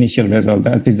promising initial result.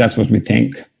 At least that's what we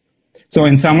think. So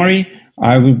in summary,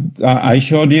 I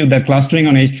showed you that clustering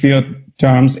on HPO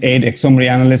terms aid exome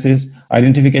reanalysis,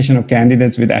 identification of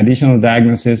candidates with additional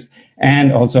diagnosis,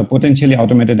 and also a potentially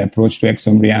automated approach to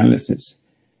exome reanalysis.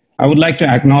 I would like to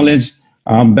acknowledge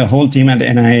the whole team at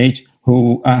NIH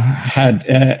who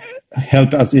had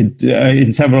helped us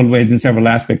in several ways, in several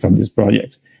aspects of this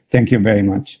project. Thank you very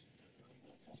much.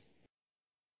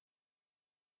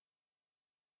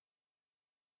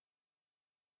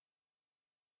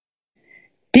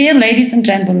 Dear ladies and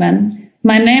gentlemen,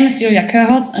 my name is Julia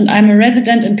Koerholz and I'm a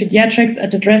resident in pediatrics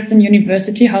at the Dresden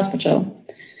University Hospital.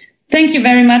 Thank you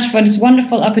very much for this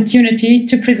wonderful opportunity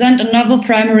to present a novel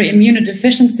primary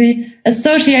immunodeficiency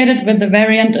associated with the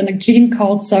variant in a gene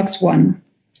called SOX1.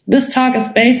 This talk is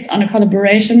based on a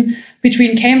collaboration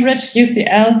between Cambridge,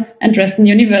 UCL, and Dresden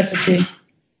University.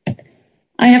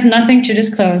 I have nothing to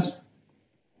disclose.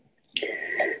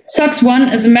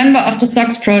 SOX1 is a member of the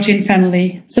SOX protein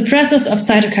family, suppressors of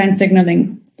cytokine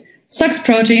signaling. SOX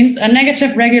proteins are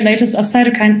negative regulators of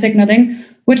cytokine signaling,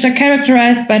 which are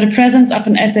characterized by the presence of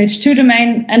an SH2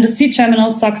 domain and a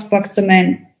C-terminal SOX box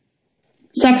domain.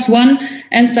 SOX1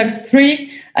 and SOX3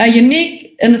 are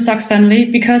unique in the SOX family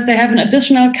because they have an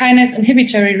additional kinase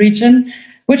inhibitory region,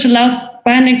 which allows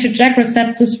binding to JAK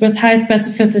receptors with high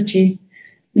specificity.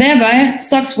 Thereby,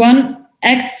 SOX1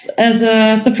 acts as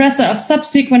a suppressor of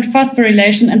subsequent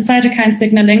phosphorylation and cytokine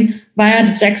signaling via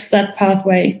the JAK-STAT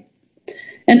pathway.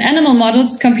 In animal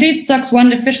models, complete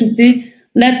SOX1 deficiency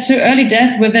led to early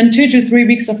death within 2 to 3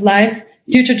 weeks of life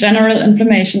due to general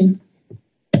inflammation.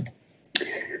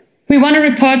 We want to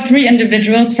report 3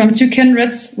 individuals from 2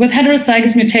 kindreds with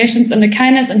heterozygous mutations in the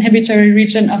kinase inhibitory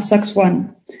region of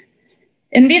SOX1.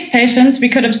 In these patients, we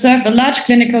could observe a large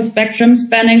clinical spectrum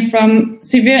spanning from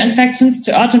severe infections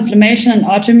to autoinflammation and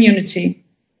autoimmunity.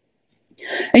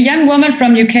 A young woman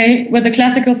from UK with a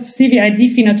classical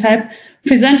CVID phenotype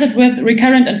presented with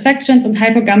recurrent infections and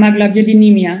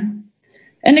hypogammaglobulinemia.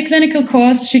 In the clinical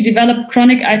course, she developed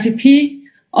chronic ITP,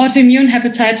 autoimmune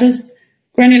hepatitis,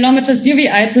 granulomatous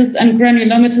uveitis, and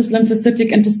granulomatous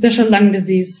lymphocytic interstitial lung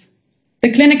disease.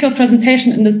 The clinical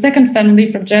presentation in the second family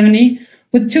from Germany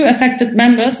with 2 affected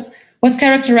members was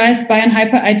characterized by an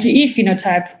hyper-IgE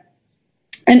phenotype.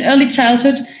 In early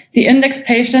childhood, the index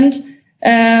patient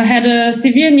had a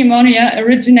severe pneumonia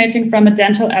originating from a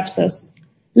dental abscess.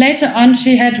 Later on,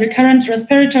 she had recurrent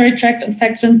respiratory tract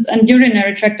infections and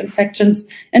urinary tract infections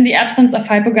in the absence of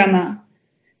hypogamma.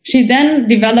 She then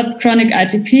developed chronic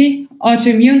ITP,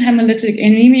 autoimmune hemolytic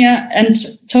anemia,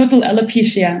 and total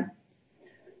alopecia.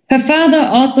 Her father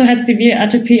also had severe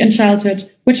atopy in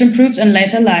childhood, which improved in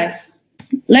later life.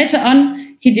 Later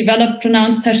on, he developed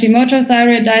pronounced Hashimoto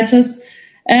thyroiditis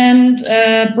and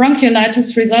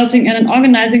bronchiolitis, resulting in an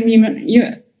organizing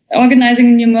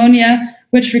pneumonia,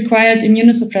 which required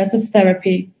immunosuppressive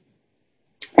therapy.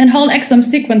 In whole exome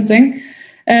sequencing,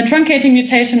 a truncating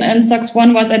mutation in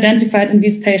SOX1 was identified in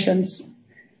these patients.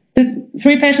 The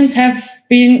 3 patients have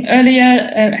been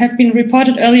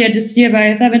reported earlier this year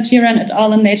by Thavantiran et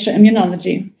al. In Nature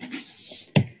Immunology.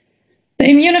 The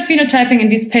immunophenotyping in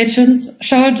these patients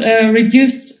showed a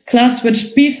reduced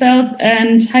class-switched B cells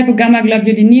and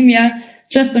hypogammaglobulinemia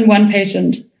just in 1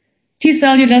 patient.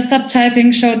 T-cellular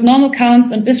subtyping showed normal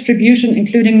counts and distribution,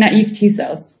 including naive T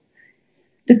cells.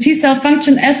 The T-cell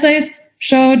function assays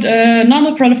showed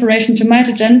normal proliferation to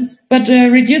mitogens, but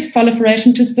reduced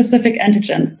proliferation to specific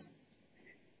antigens.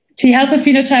 T helper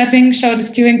phenotyping showed a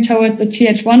skewing towards a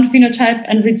Th1 phenotype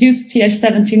and reduced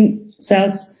Th17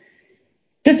 cells.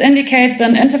 This indicates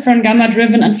an interferon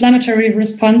gamma-driven inflammatory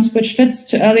response, which fits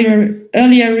to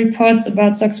earlier reports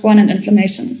about SOX1 and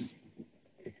inflammation.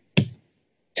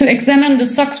 To examine the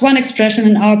SOX1 expression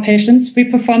in our patients, we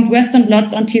performed Western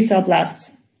blots on T-cell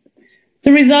blasts.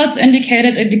 The results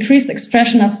indicated a decreased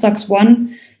expression of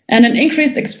SOX1 and an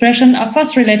increased expression of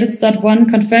phosphorylated STAT1,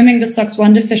 confirming the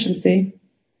SOX1 deficiency.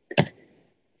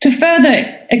 To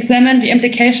further examine the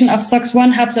implication of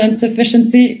SOX1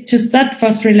 haploinsufficiency to STAT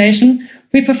phosphorylation,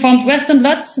 we performed Western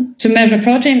blots to measure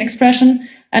protein expression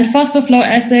and phosphoflow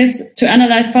assays to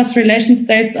analyze phosphorylation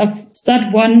states of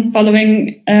STAT1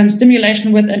 following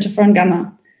stimulation with interferon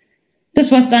gamma. This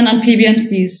was done on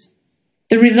PBMCs.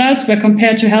 The results were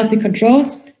compared to healthy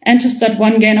controls and to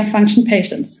STAT1 gain-of-function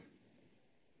patients.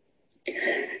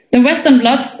 The Western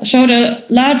blots showed a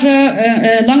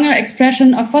longer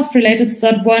expression of phosphorylated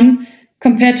STAT1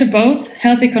 compared to both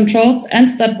healthy controls and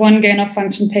STAT1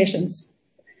 gain-of-function patients.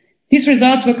 These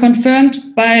results were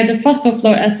confirmed by the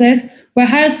phosphoflow assays, where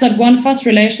higher STAT1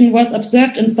 phosphorylation was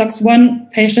observed in SOX1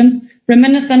 patients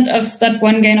reminiscent of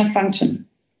STAT1 gain-of-function.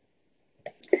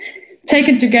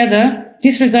 Taken together,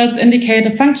 these results indicate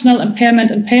a functional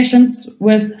impairment in patients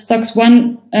with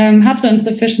SOX1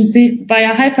 haploinsufficiency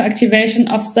via hyperactivation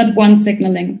of STAT1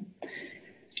 signaling.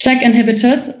 JAK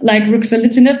inhibitors like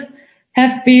ruxolitinib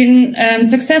have been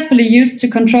successfully used to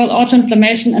control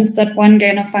autoinflammation in STAT1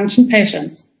 gain-of-function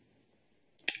patients.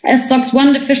 As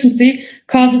SOX1 deficiency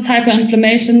causes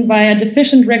hyperinflammation via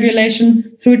deficient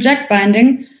regulation through JAK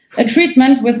binding, a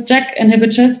treatment with JAK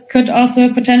inhibitors could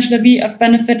also potentially be of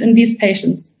benefit in these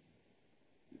patients.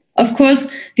 Of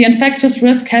course, the infectious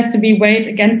risk has to be weighed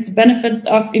against the benefits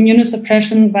of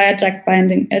immunosuppression via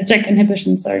JAK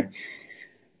inhibition.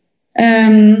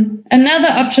 Another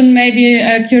option may be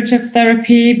a curative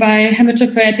therapy by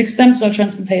hematopoietic stem cell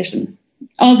transplantation,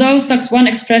 although SOX1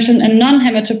 expression in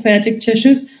non-hematopoietic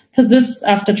tissues persists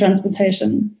after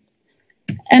transplantation.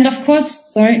 And of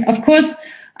course,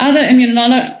 other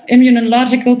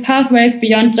immunological pathways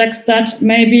beyond JAK-STAT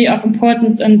may be of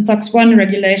importance in SOX1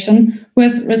 regulation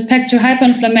with respect to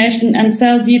hyperinflammation and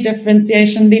cell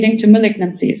dedifferentiation leading to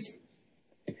malignancies.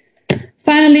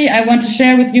 Finally, I want to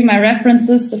share with you my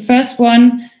references. The first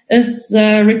one is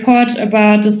a report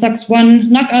about the SOX1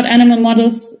 knockout animal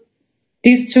models.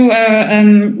 These two are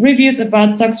reviews about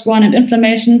SOX1 and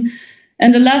inflammation.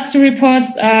 And the last two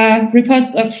reports are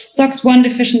reports of SOX1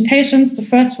 deficient patients. The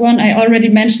first one I already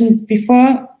mentioned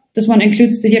before. This one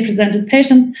includes the here presented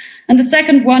patients. And the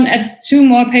second one adds 2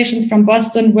 more patients from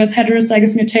Boston with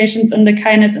heterozygous mutations in the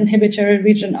kinase inhibitory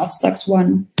region of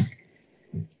SOX1.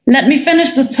 Let me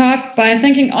finish this talk by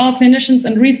thanking all clinicians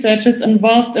and researchers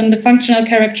involved in the functional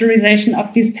characterization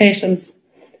of these patients.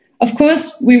 Of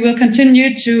course, we will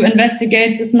continue to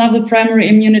investigate this novel primary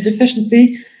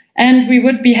immunodeficiency, and we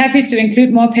would be happy to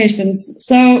include more patients.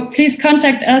 So please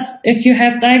contact us if you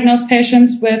have diagnosed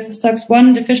patients with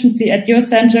SOX1 deficiency at your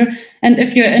center and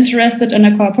if you're interested in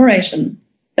a cooperation.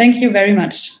 Thank you very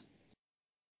much.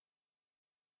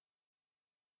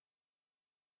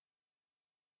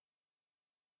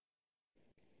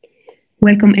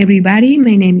 Welcome everybody,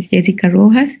 my name is Jessica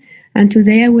Rojas, and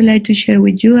today I would like to share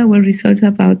with you our results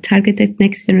about targeted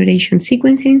next generation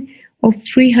sequencing of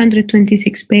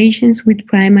 326 patients with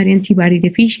primary antibody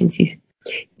deficiencies.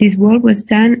 This work was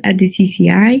done at the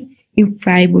CCI in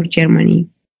Freiburg, Germany.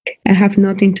 I have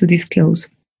nothing to disclose.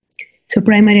 So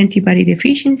primary antibody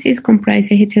deficiencies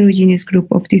comprise a heterogeneous group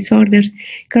of disorders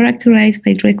characterized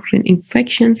by recurrent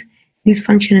infections,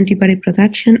 dysfunctional antibody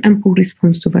production, and poor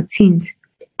response to vaccines.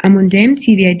 Among them,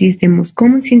 CVID is the most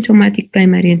common symptomatic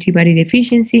primary antibody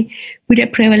deficiency with a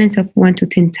prevalence of 1 to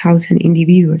 10,000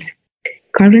 individuals.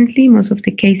 Currently, most of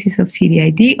the cases of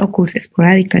CVID occurs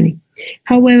sporadically.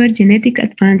 However, genetic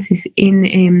advances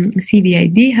in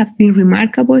CVID have been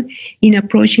remarkable in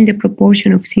approaching the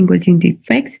proportion of single gene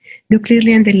defects, though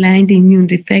clearly underlying the immune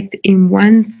defect in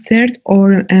 1/3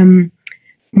 or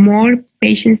more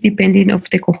patients depending on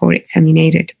the cohort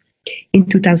examined. In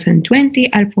 2020,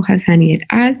 Al-Fohassani et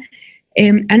al.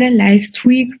 Analyzed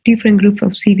 3 different groups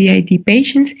of CVID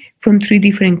patients from 3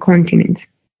 different continents.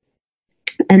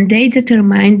 And they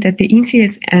determined that the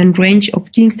incidence and range of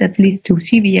genes that leads to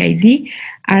CVID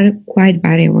are quite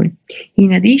variable.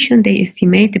 In addition, they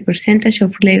estimate the percentage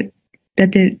of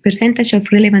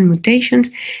relevant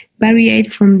mutations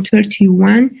varied from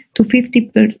 31 to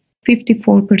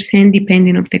 54%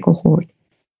 depending on the cohort.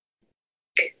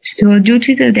 So due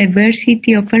to the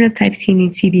diversity of phenotypes seen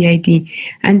in CVID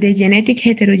and the genetic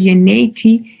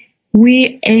heterogeneity,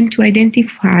 we aim to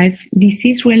identify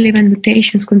disease-relevant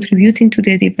mutations contributing to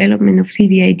the development of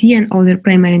CVID and other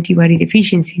primary antibody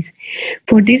deficiencies.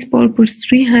 For this purpose,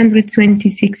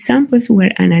 326 samples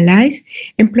were analyzed,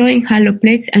 employing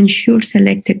haloplates and sure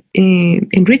selected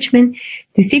enrichment.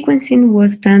 The sequencing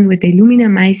was done with the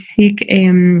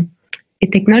Illumina-MiSeq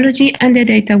technology, and the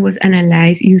data was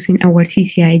analyzed using our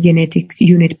CCI genetics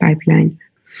unit pipeline.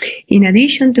 In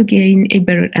addition, to gain a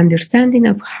better understanding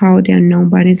of how the unknown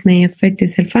variants may affect the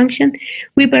cell function,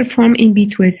 we perform in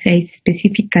vitro assays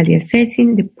specifically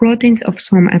assessing the proteins of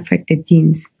some affected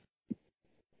genes.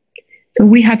 So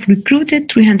we have recruited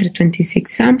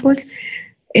 326 samples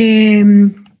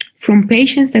from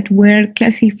patients that were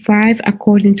classified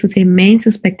according to the main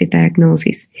suspected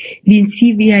diagnosis, being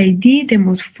CVID the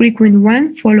most frequent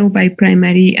one, followed by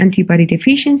primary antibody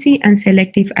deficiency and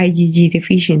selective IgG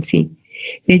deficiency.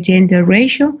 The gender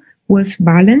ratio was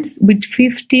balanced with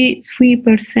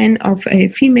 53% of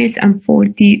females and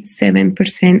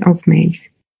 47% of males.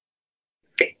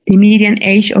 The median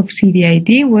age of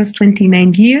CVID was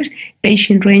 29 years.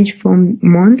 Patient ranged from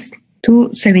months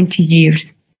to 70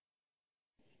 years.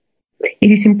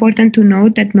 It is important to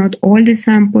note that not all the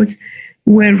samples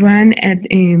were run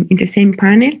in the same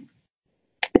panel.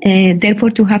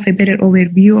 Therefore, to have a better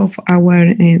overview of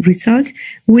our results,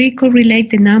 we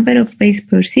correlate the number of base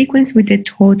per sequence with the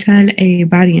total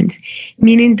variance,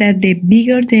 meaning that the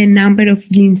bigger the number of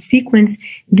gene sequence,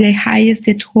 the highest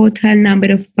the total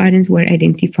number of variants were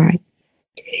identified.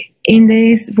 In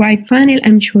this right panel,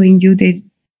 I'm showing you the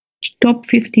top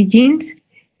 50 genes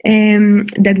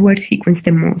that were sequenced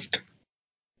the most.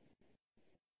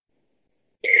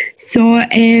 So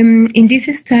in this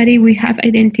study, we have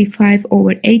identified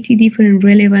over 80 different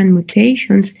relevant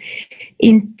mutations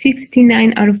in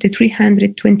 69 out of the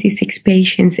 326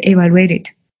 patients evaluated.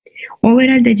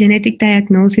 Overall, the genetic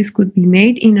diagnosis could be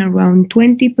made in around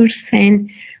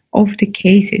 20% of the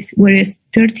cases, whereas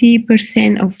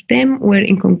 30% of them were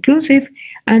inconclusive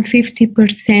and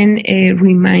 50%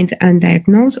 remained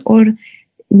undiagnosed, or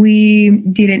we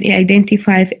didn't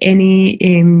identify any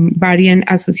variant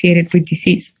associated with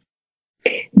disease.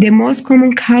 The most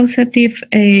common causative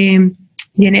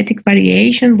genetic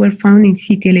variation were found in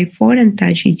CTLA4 and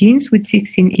TACI genes with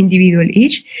 16 individuals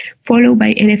each, followed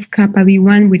by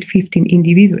NF-κB1 with 15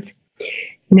 individuals.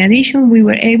 In addition, we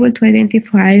were able to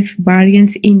identify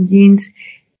variants in genes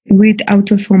with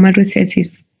autosomal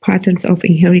recessive patterns of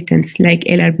inheritance like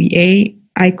LRBA,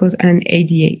 ICOS, and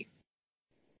ADA.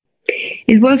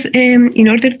 It was in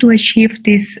order to achieve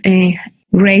this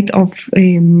rate of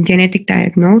genetic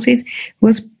diagnosis,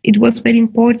 it was very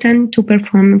important to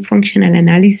perform functional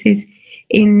analysis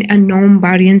in unknown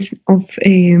variants of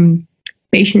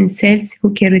patient cells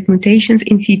who carried mutations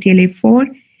in CTLA4,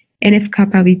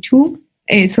 NF-κB1,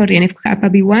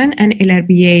 and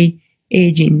LRBA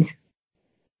genes.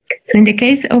 So in the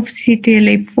case of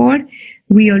CTLA4,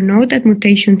 we all know that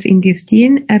mutations in this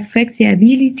gene affect the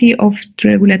ability of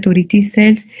regulatory T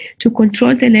cells to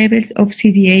control the levels of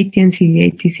CD80 and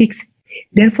CD86.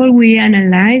 Therefore, we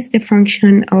analyze the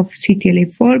function of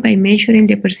CTLA4 by measuring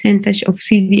the percentage of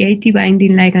CD80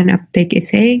 binding ligand uptake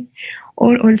assay,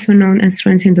 or also known as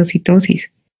transendocytosis.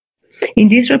 In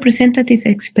this representative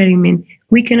experiment,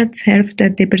 we can observe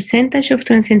that the percentage of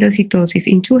transendocytosis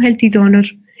in 2 healthy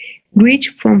donors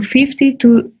reached from 50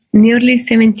 to nearly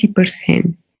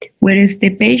 70%, whereas the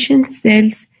patient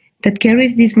cells that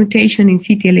carried this mutation in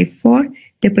CTLA4,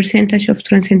 the percentage of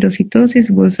transendocytosis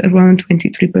was around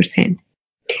 23%.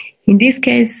 In this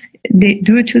case,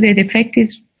 due to the defective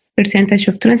percentage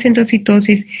of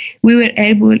transendocytosis, we were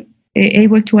able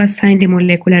to assign the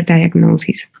molecular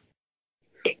diagnosis.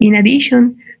 In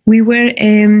addition, we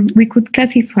could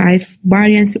classify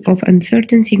variants of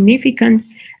uncertain significance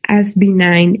as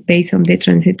benign based on the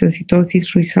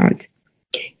transendocytosis result.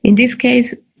 In this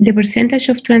case, the percentage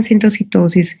of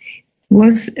transendocytosis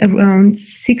was around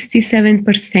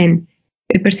 67%,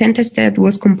 a percentage that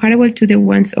was comparable to the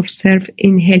ones observed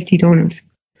in healthy donors.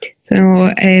 So,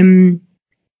 in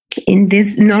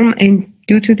this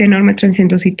due to the normal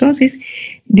transendocytosis,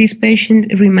 this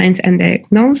patient remains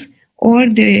undiagnosed, or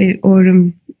the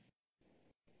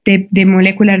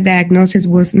molecular diagnosis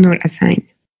was not assigned.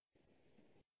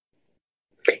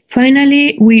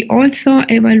 Finally, we also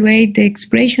evaluate the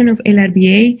expression of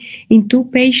LRBA in 2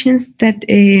 patients that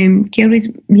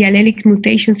carried allelic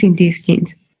mutations in these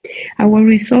genes. Our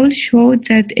results showed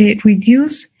that a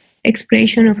reduced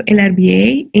expression of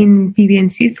LRBA in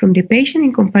PBMCs from the patient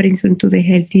in comparison to the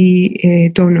healthy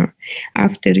donor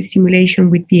after stimulation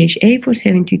with PHA for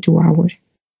 72 hours.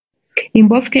 In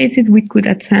both cases, we could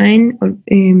assign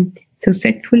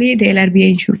successfully the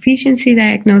LRBA insufficiency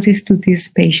diagnosis to these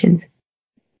patients.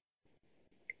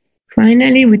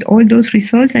 Finally, with all those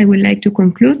results, I would like to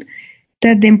conclude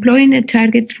that the employing a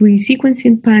target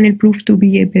resequencing panel proved to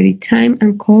be a very time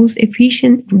and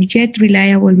cost-efficient yet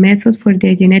reliable method for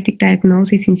the genetic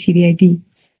diagnosis in CVID.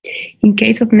 In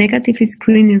case of negative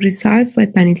screening results for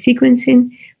panel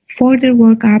sequencing, further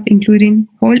workup, including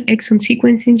whole exome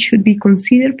sequencing, should be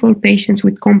considered for patients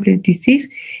with complex disease,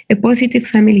 a positive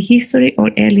family history,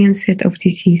 or early onset of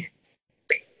disease.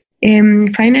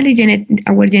 Finally,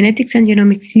 our genetics and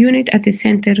genomics unit at the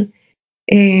Center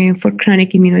for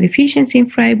Chronic Immunodeficiency in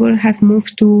Freiburg has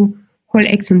moved to whole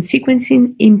exome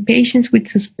sequencing in patients with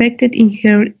suspected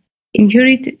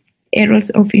inherited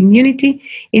errors of immunity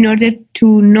in order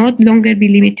to not longer be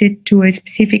limited to a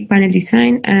specific panel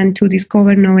design and to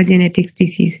discover novel genetic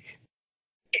diseases.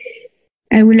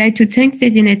 I would like to thank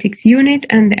the genetics unit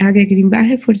and the AG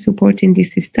Grimbacher for supporting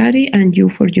this study and you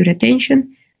for your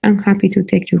attention. I'm happy to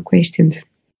take your questions.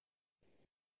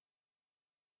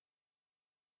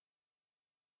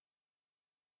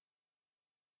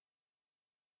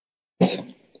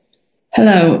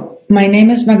 Hello, my name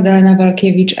is Magdalena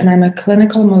Walkiewicz and I'm a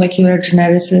clinical molecular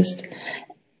geneticist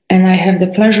and I have the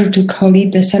pleasure to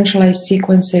co-lead the centralized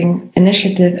sequencing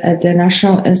initiative at the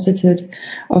National Institute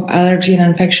of Allergy and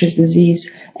Infectious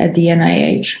Disease at the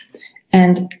NIH.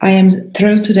 And I am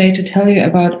thrilled today to tell you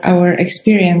about our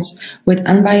experience with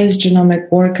unbiased genomic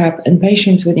workup in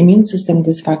patients with immune system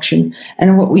dysfunction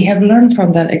and what we have learned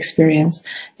from that experience,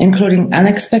 including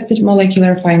unexpected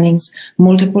molecular findings,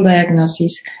 multiple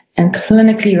diagnoses, and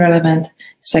clinically relevant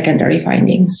secondary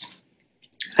findings.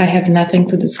 I have nothing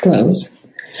to disclose.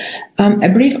 A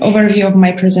brief overview of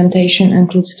my presentation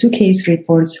includes 2 case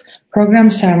reports,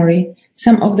 program summary,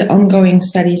 some of the ongoing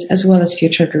studies, as well as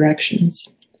future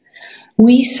directions.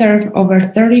 We serve over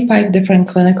 35 different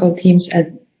clinical teams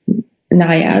at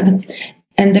NIAID,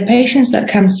 and the patients that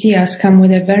come see us come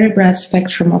with a very broad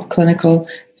spectrum of clinical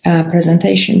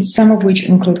presentations, some of which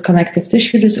include connective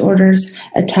tissue disorders,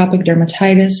 atopic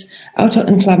dermatitis,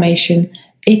 autoinflammation,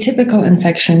 atypical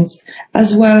infections,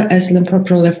 as well as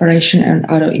lymphoproliferation and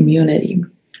autoimmunity.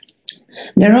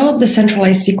 The role of the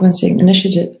centralized sequencing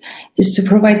initiative is to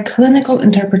provide clinical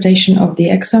interpretation of the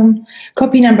exome,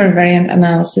 copy number variant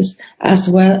analysis, as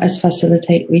well as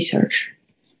facilitate research.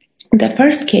 The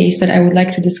first case that I would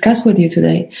like to discuss with you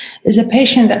today is a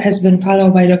patient that has been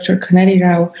followed by Dr. Kennedy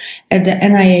Rao at the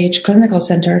NIH Clinical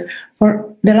Center for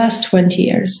the last 20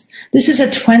 years. This is a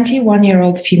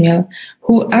 21-year-old female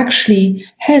who actually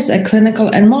has a clinical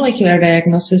and molecular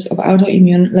diagnosis of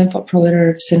autoimmune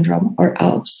lymphoproliferative syndrome, or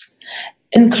ALPS,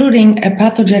 including a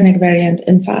pathogenic variant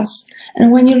in FAS.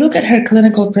 And when you look at her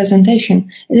clinical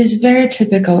presentation, it is very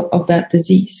typical of that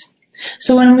disease.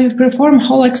 So when we performed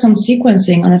whole exome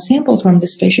sequencing on a sample from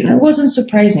this patient, it wasn't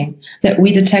surprising that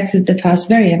we detected the FAS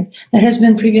variant that has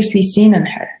been previously seen in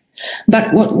her.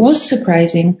 But what was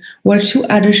surprising were 2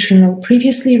 additional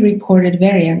previously reported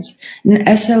variants in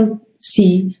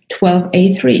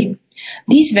SLC12A3.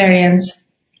 These variants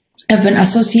have been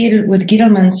associated with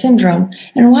Giedelman syndrome,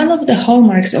 and one of the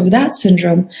hallmarks of that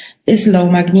syndrome is low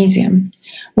magnesium.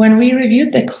 When we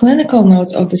reviewed the clinical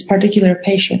notes of this particular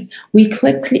patient, we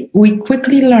quickly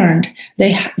learned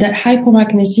that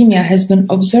hypomagnesemia has been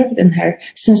observed in her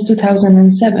since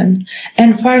 2007.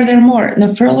 And furthermore,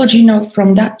 nephrology note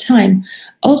from that time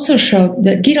also showed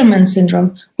that Giedelman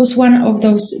syndrome was one of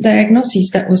those diagnoses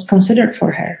that was considered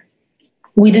for her.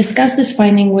 We discussed this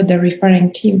finding with the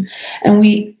referring team, and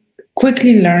we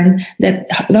quickly learned that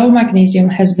low magnesium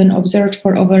has been observed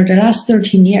for over the last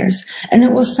 13 years, and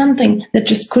it was something that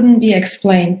just couldn't be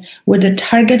explained with the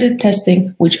targeted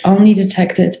testing, which only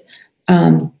detected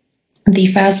the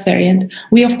FAS variant.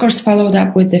 We, of course, followed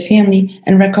up with the family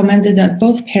and recommended that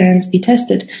both parents be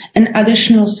tested and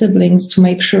additional siblings to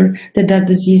make sure that that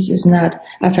disease is not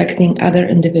affecting other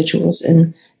individuals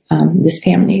in this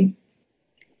family.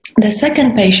 The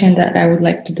second patient that I would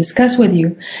like to discuss with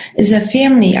you is a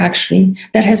family, actually,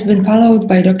 that has been followed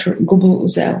by Dr. Gubul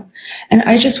Uzel. And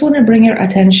I just want to bring your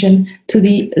attention to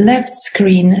the left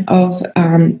screen of,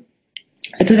 to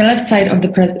the left side of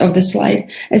the slide.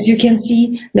 As you can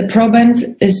see, the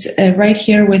proband is right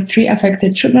here with 3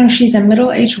 affected children. She's a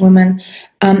middle-aged woman,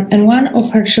 and one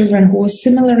of her children who was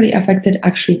similarly affected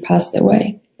actually passed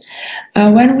away.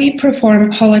 When we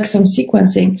performed whole exome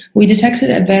sequencing, we detected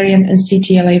a variant in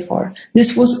CTLA4.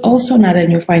 This was also not a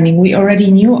new finding. We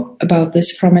already knew about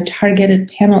this from a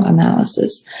targeted panel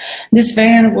analysis. This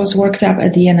variant was worked up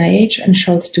at the NIH and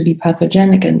showed to be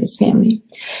pathogenic in this family.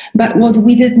 But what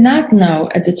we did not know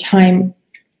at the time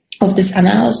of this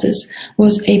analysis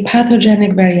was a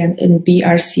pathogenic variant in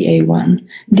BRCA1.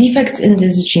 Defects in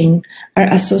this gene are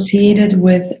associated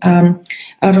with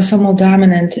autosomal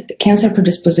dominant cancer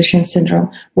predisposition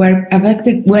syndrome, where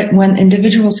when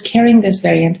individuals carrying this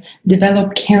variant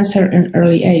develop cancer in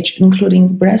early age,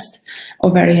 including breast,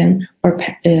 ovarian, or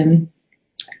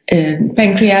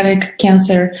pancreatic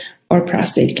cancer or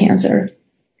prostate cancer.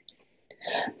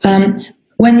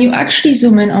 When you actually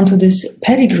zoom in onto this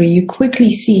pedigree, you quickly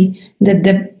see that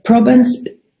the proband's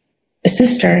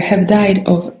sister have died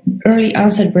of early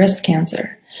onset breast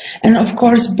cancer. And of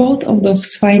course, both of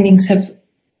those findings have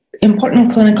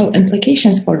important clinical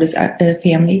implications for this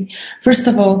family. First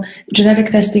of all, genetic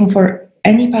testing for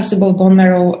any possible bone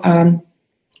marrow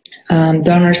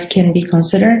donors can be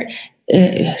considered.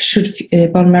 Should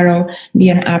bone marrow be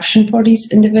an option for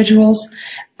these individuals?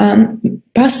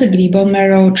 Possibly bone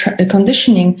marrow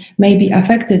conditioning may be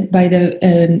affected by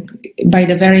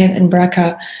the variant in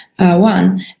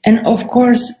BRCA1, and of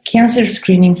course cancer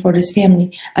screening for this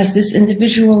family, as this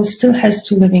individual still has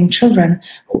 2 living children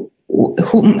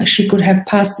whom she could have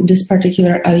passed this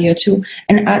particular allele to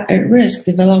and at risk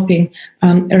developing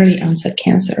early onset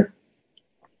cancer.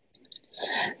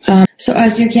 So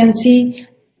as you can see,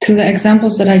 through the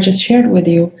examples that I just shared with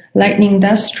you, lightning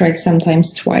does strike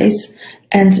sometimes twice,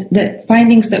 and the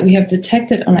findings that we have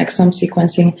detected on exome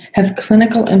sequencing have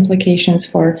clinical implications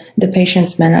for the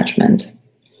patient's management.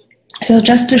 So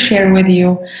just to share with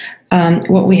you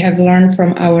what we have learned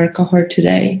from our cohort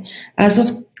today. As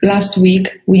of last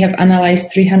week, we have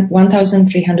analyzed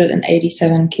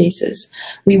 1,387 cases.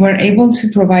 We were able to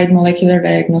provide molecular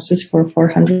diagnosis for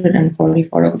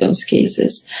 444 of those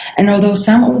cases. And although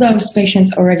some of those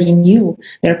patients already knew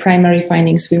their primary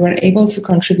findings, we were able to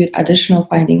contribute additional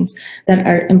findings that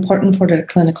are important for their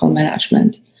clinical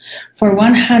management. For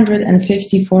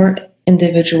 154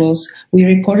 individuals, we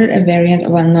reported a variant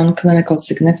of unknown clinical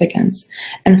significance.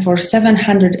 And for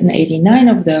 789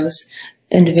 of those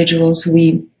individuals,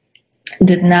 we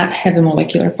did not have a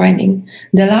molecular finding.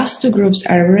 The last two groups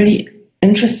are really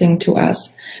interesting to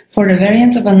us. For the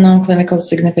variants of unknown clinical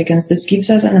significance, this gives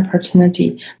us an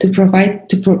opportunity to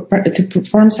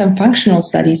perform some functional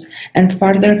studies and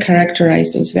further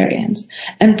characterize those variants.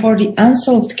 And for the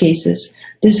unsolved cases,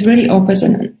 this really opens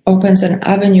an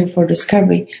avenue for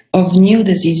discovery of new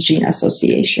disease gene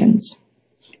associations.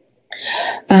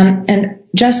 And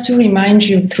just to remind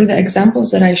you, through the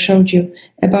examples that I showed you,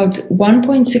 about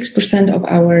 1.6% of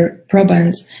our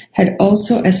probants had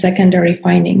also a secondary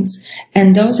findings.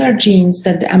 And those are genes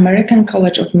that the American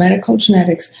College of Medical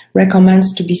Genetics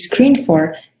recommends to be screened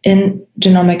for in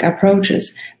genomic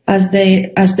approaches, as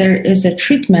there is a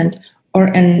treatment or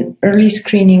an early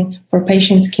screening for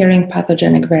patients carrying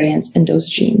pathogenic variants in those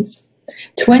genes.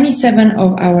 27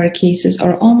 of our cases,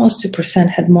 or almost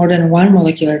 2%, had more than one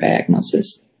molecular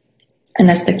diagnosis. And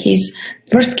as the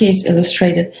first case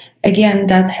illustrated, again,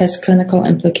 that has clinical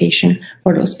implication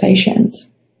for those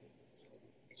patients.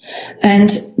 And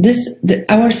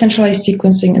our centralized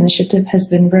sequencing initiative has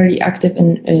been very active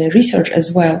in research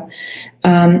as well.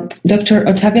 Dr.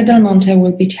 Ottavia Del Monte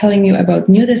will be telling you about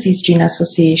new disease gene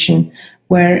association,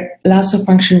 where loss of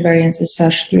function variants as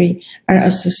SASH3 are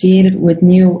associated with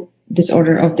new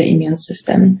disorder of the immune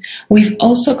system. We've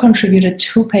also contributed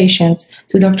 2 patients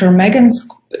to Dr. Megan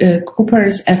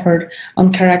Cooper's effort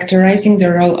on characterizing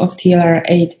the role of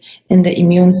TLR8 in the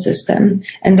immune system.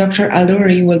 And Dr.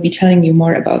 Aluri will be telling you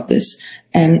more about this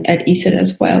at ESID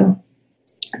as well.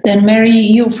 Then Mary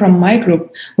Yu from my group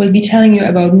will be telling you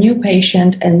about new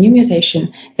patient and new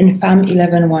mutation in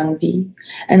FAM11-1B.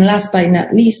 And last but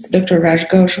not least, Dr. Raj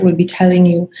Ghosh will be telling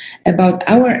you about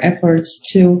our efforts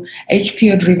to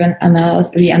HPO-driven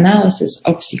reanalysis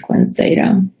of sequence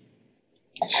data.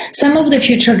 Some of the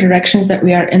future directions that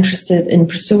we are interested in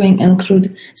pursuing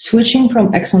include switching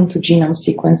from exome to genome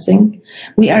sequencing.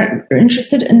 We are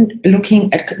interested in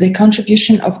looking at the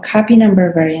contribution of copy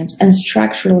number variants and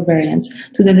structural variants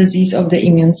to the disease of the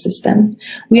immune system.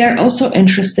 We are also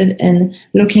interested in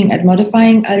looking at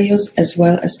modifying alleles as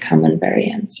well as common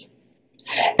variants.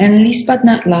 And last but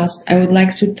not last, I would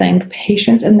like to thank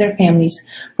patients and their families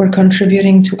for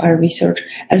contributing to our research,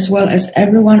 as well as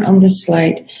everyone on this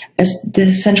slide, as the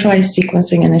centralized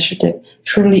sequencing initiative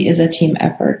truly is a team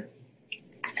effort.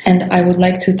 And I would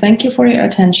like to thank you for your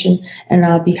attention, and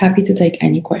I'll be happy to take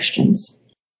any questions.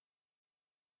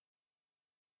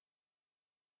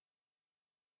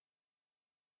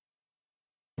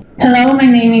 Hello, my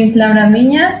name is Laura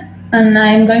Viñas, and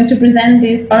I'm going to present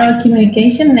this oral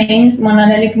communication named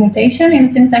monoallelic mutation in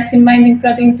syntaxin binding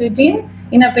protein 2 gene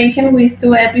in a patient with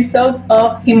 2 episodes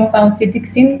of hemophagocytic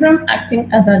syndrome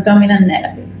acting as a dominant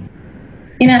negative.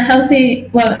 In a healthy,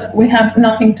 we have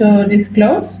nothing to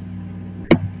disclose.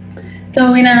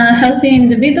 So in a healthy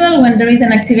individual, when there is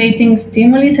an activating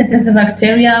stimuli such as a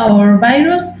bacteria or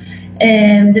virus,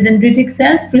 the dendritic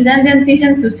cells present the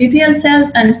antigen to CTL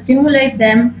cells and stimulate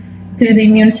them to the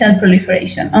immune cell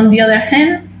proliferation. On the other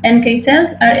hand, NK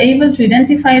cells are able to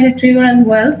identify the trigger as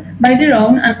well by their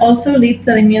own and also lead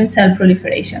to the immune cell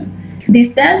proliferation.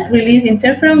 These cells release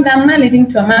interferon gamma, leading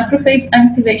to a macrophage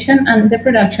activation and the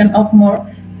production of more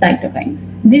cytokines.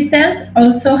 These cells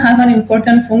also have an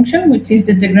important function, which is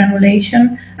the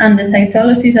degranulation and the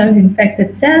cytolysis of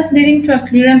infected cells, leading to a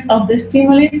clearance of the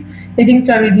stimulus, leading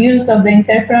to a reduce of the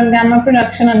interferon gamma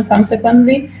production and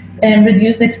consequently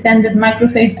reduce the extended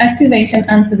macrophage activation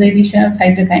and to the additional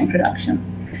cytokine production.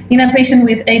 In a patient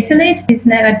with HLH, this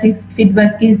negative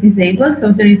feedback is disabled,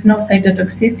 so there is no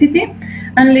cytotoxicity,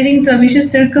 and leading to a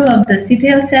vicious circle of the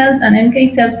CTL cells and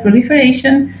NK cells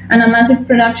proliferation and a massive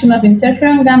production of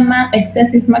interferon gamma,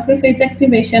 excessive macrophage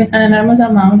activation, and an enormous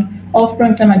amount of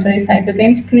pro-inflammatory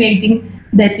cytokines, creating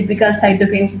the typical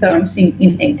cytokine storm seen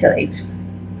in HLH.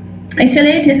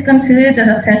 HLH is considered as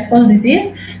a threshold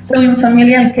disease, so in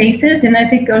familial cases,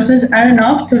 genetic causes are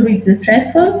enough to reach the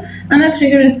threshold, and a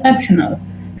trigger is optional.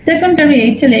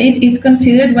 Secondary HLH is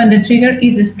considered when the trigger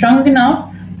is strong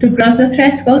enough to cross the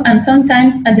threshold, and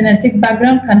sometimes a genetic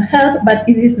background can help, but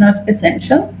it is not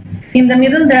essential. In the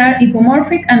middle, there are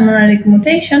epimorphic and monallelic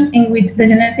mutations in which the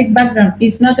genetic background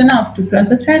is not enough to cross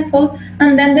the threshold,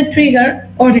 and then the trigger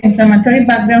or the inflammatory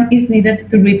background is needed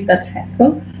to reach that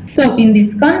threshold. So in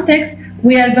this context,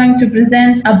 we are going to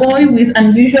present a boy with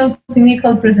unusual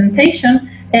clinical presentation,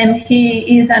 and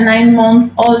he is a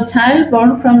 9-month-old child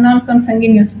born from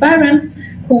non-consanguineous parents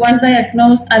who was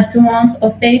diagnosed at 2 months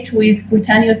of age with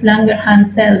cutaneous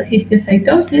Langerhans cell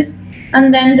histiocytosis,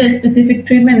 and then the specific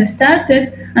treatment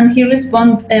started, and he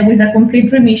responded with a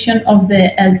complete remission of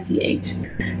the LCH.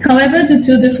 However, due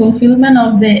to the fulfillment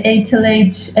of the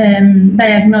HLH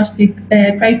diagnostic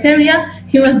criteria,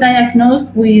 he was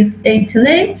diagnosed with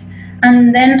HLH,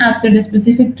 and then after the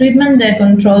specific treatment,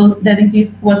 the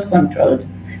disease was controlled.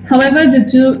 However, due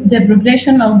to the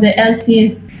progression of the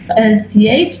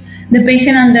LCH, the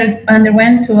patient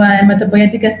underwent to a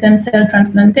hematopoietic stem cell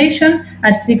transplantation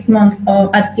at 16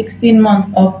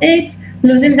 months of age,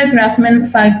 losing the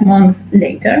graftment 5 months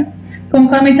later,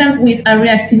 concomitant with a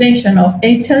reactivation of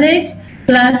HLH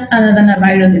plus an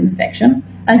adenovirus infection.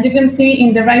 As you can see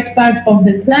in the right part of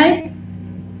the slide,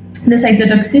 the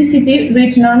cytotoxicity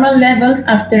reached normal levels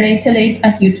after HLH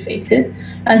acute phases.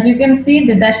 As you can see,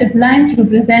 the dashed lines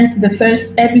represent the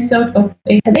first episode of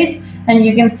HLH, and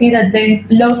you can see that there is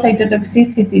low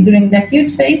cytotoxicity during the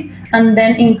acute phase and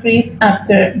then increase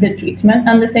after the treatment.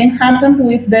 And the same happens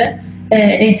with the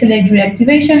HLH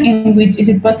reactivation, in which is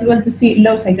it possible to see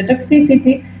low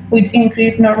cytotoxicity, which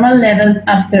increase normal levels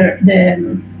after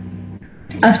the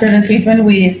treatment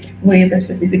with a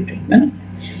specific treatment.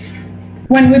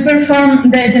 When we perform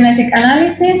the genetic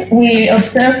analysis, we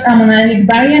observed a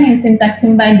monallelic variant in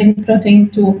syntaxin binding protein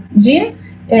 2 gene,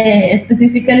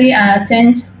 specifically a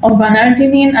change of an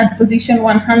arginine at position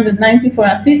 190 for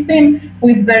a cysteine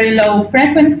with very low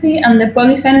frequency, and the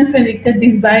polyphen predicted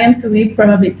this variant to be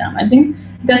probably damaging.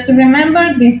 Just to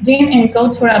remember, this gene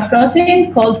encodes for a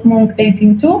protein called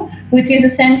MUNC18-2, which is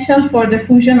essential for the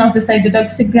fusion of the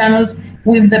cytotoxic granules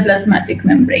with the plasmatic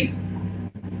membrane.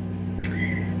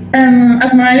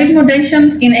 As monallelic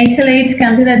mutations in HLH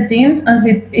candidate genes, as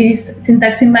it is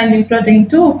syntaxin binding protein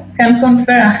 2, can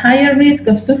confer a higher risk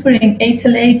of suffering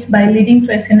HLH by leading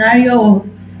to a scenario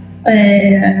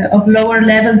of lower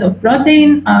levels of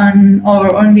protein,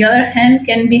 or on the other hand,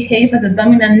 can behave as a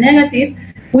dominant negative,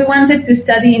 we wanted to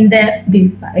study in depth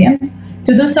this variant.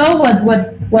 To do so,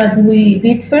 what we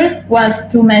did first was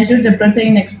to measure the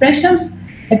protein expression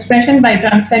by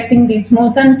transfecting this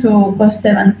mutant to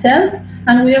COH7 cells,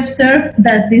 and we observed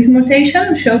that this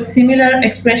mutation showed similar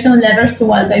expression levels to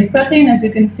wild-type protein, as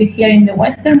you can see here in the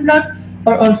Western blot,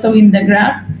 or also in the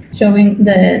graph, showing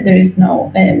that there is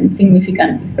no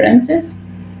significant differences.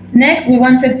 Next, we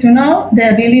wanted to know the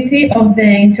ability of the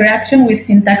interaction with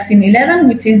syntaxin 11,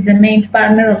 which is the main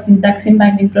partner of syntaxin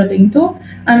binding protein 2,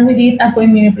 and we did a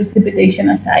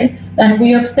coimmunoprecipitation assay. And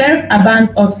we observed a band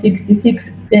of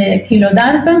 66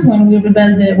 kilodaltons when we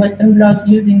rebel the Western blot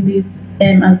using this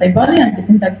antibody,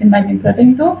 anti-syntaxin binding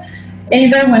protein 2,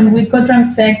 either when we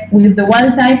co-transfect with the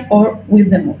wild type or with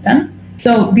the mutant.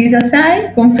 So this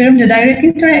assay confirmed the direct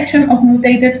interaction of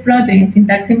mutated protein,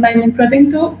 syntaxin binding protein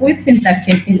 2, with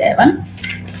syntaxin 11.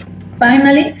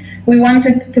 Finally, we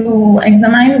wanted to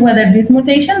examine whether this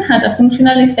mutation had a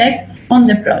functional effect on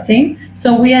the protein.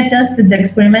 So we adjusted the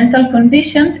experimental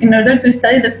conditions in order to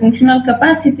study the functional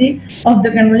capacity of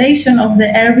the granulation of the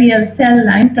RBL cell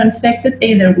line transfected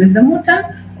either with the mutant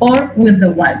or with the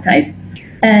wild type.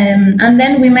 And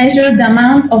then we measured the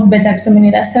amount of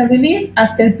beta-exominidase release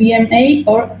after PMA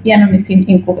or ionomycin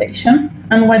incubation.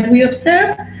 And what we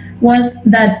observed was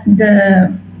that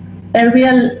the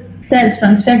RBL cells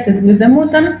transfected with the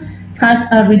mutant had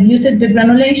a reduced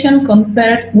degranulation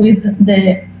compared with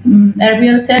the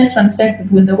RBL cells transfected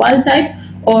with the wild type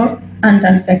or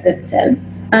untransfected cells.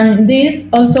 And this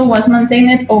also was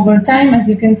maintained over time, as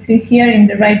you can see here in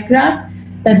the right graph,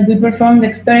 that we performed the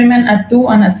experiment at 2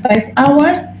 and at 5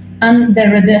 hours, and the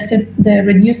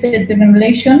reduced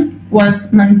degranulation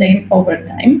was maintained over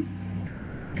time.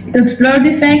 To explore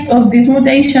the effect of this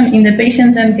mutation in the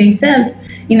patient's NK cells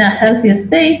in a healthy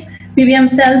state, PBM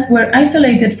cells were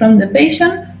isolated from the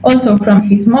patient, also from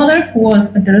his mother, who was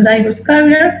a heterozygous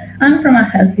carrier, and from a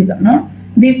healthy donor.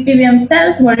 These PBM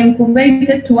cells were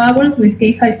incubated 2 hours with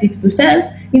K562 cells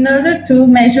in order to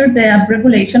measure the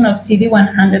upregulation of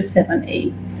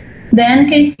CD107A. The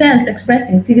NK cells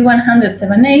expressing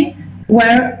CD107A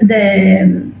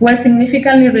were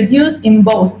significantly reduced in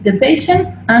both the patient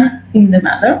and in the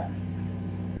mother.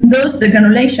 Thus, the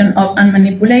granulation of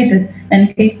unmanipulated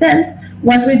NK cells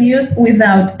was reduced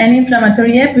without any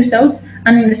inflammatory episodes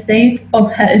and in a state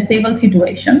of a stable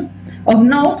situation. Of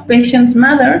note, patients'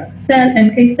 mothers'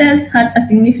 NK cells had a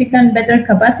significant better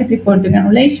capacity for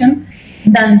degranulation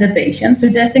than the patient,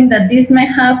 suggesting that this may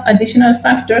have additional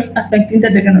factors affecting the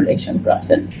degranulation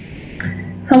process.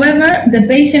 However, the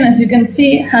patient, as you can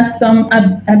see, has some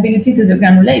ability to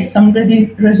degranulate, some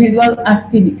residual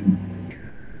activity.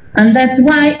 And that's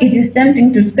why it is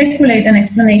tempting to speculate an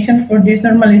explanation for this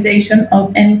normalization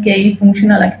of NK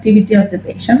functional activity of the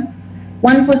patient.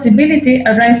 One possibility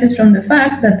arises from the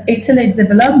fact that HLH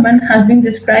development has been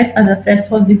described as a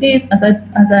threshold disease,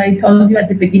 as I told you at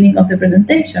the beginning of the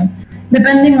presentation,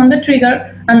 depending on the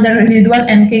trigger and the residual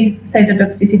NK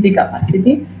cytotoxicity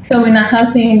capacity. So in a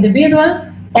healthy individual,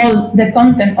 all the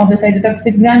content of the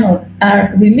cytotoxic granule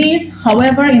are released.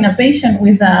 However, in a patient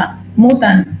with a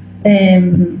mutant,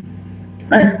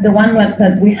 as the one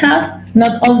that we have,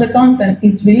 not all the content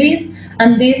is released,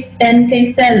 and this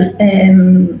NK cell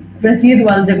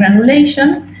residual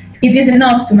degranulation, it is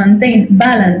enough to maintain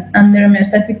balance under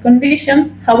homeostatic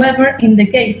conditions. However, in the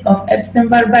case of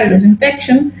Epstein-Barr virus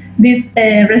infection, this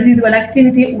residual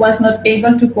activity was not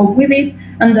able to cope with it,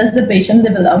 and thus the patient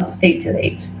developed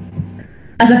HLH.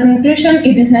 As a conclusion,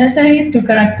 it is necessary to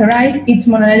characterize its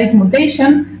monoallelic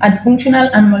mutation at functional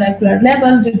and molecular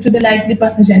level due to the likely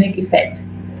pathogenic effect.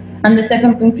 And the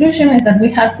second conclusion is that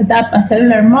we have set up a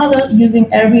cellular model using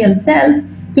RBL cells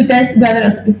to test whether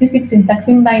a specific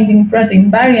syntaxin-binding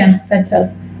protein variant, such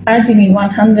as arginine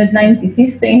 190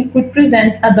 cysteine, could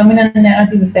present a dominant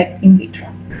negative effect in vitro.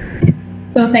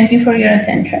 So thank you for your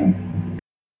attention.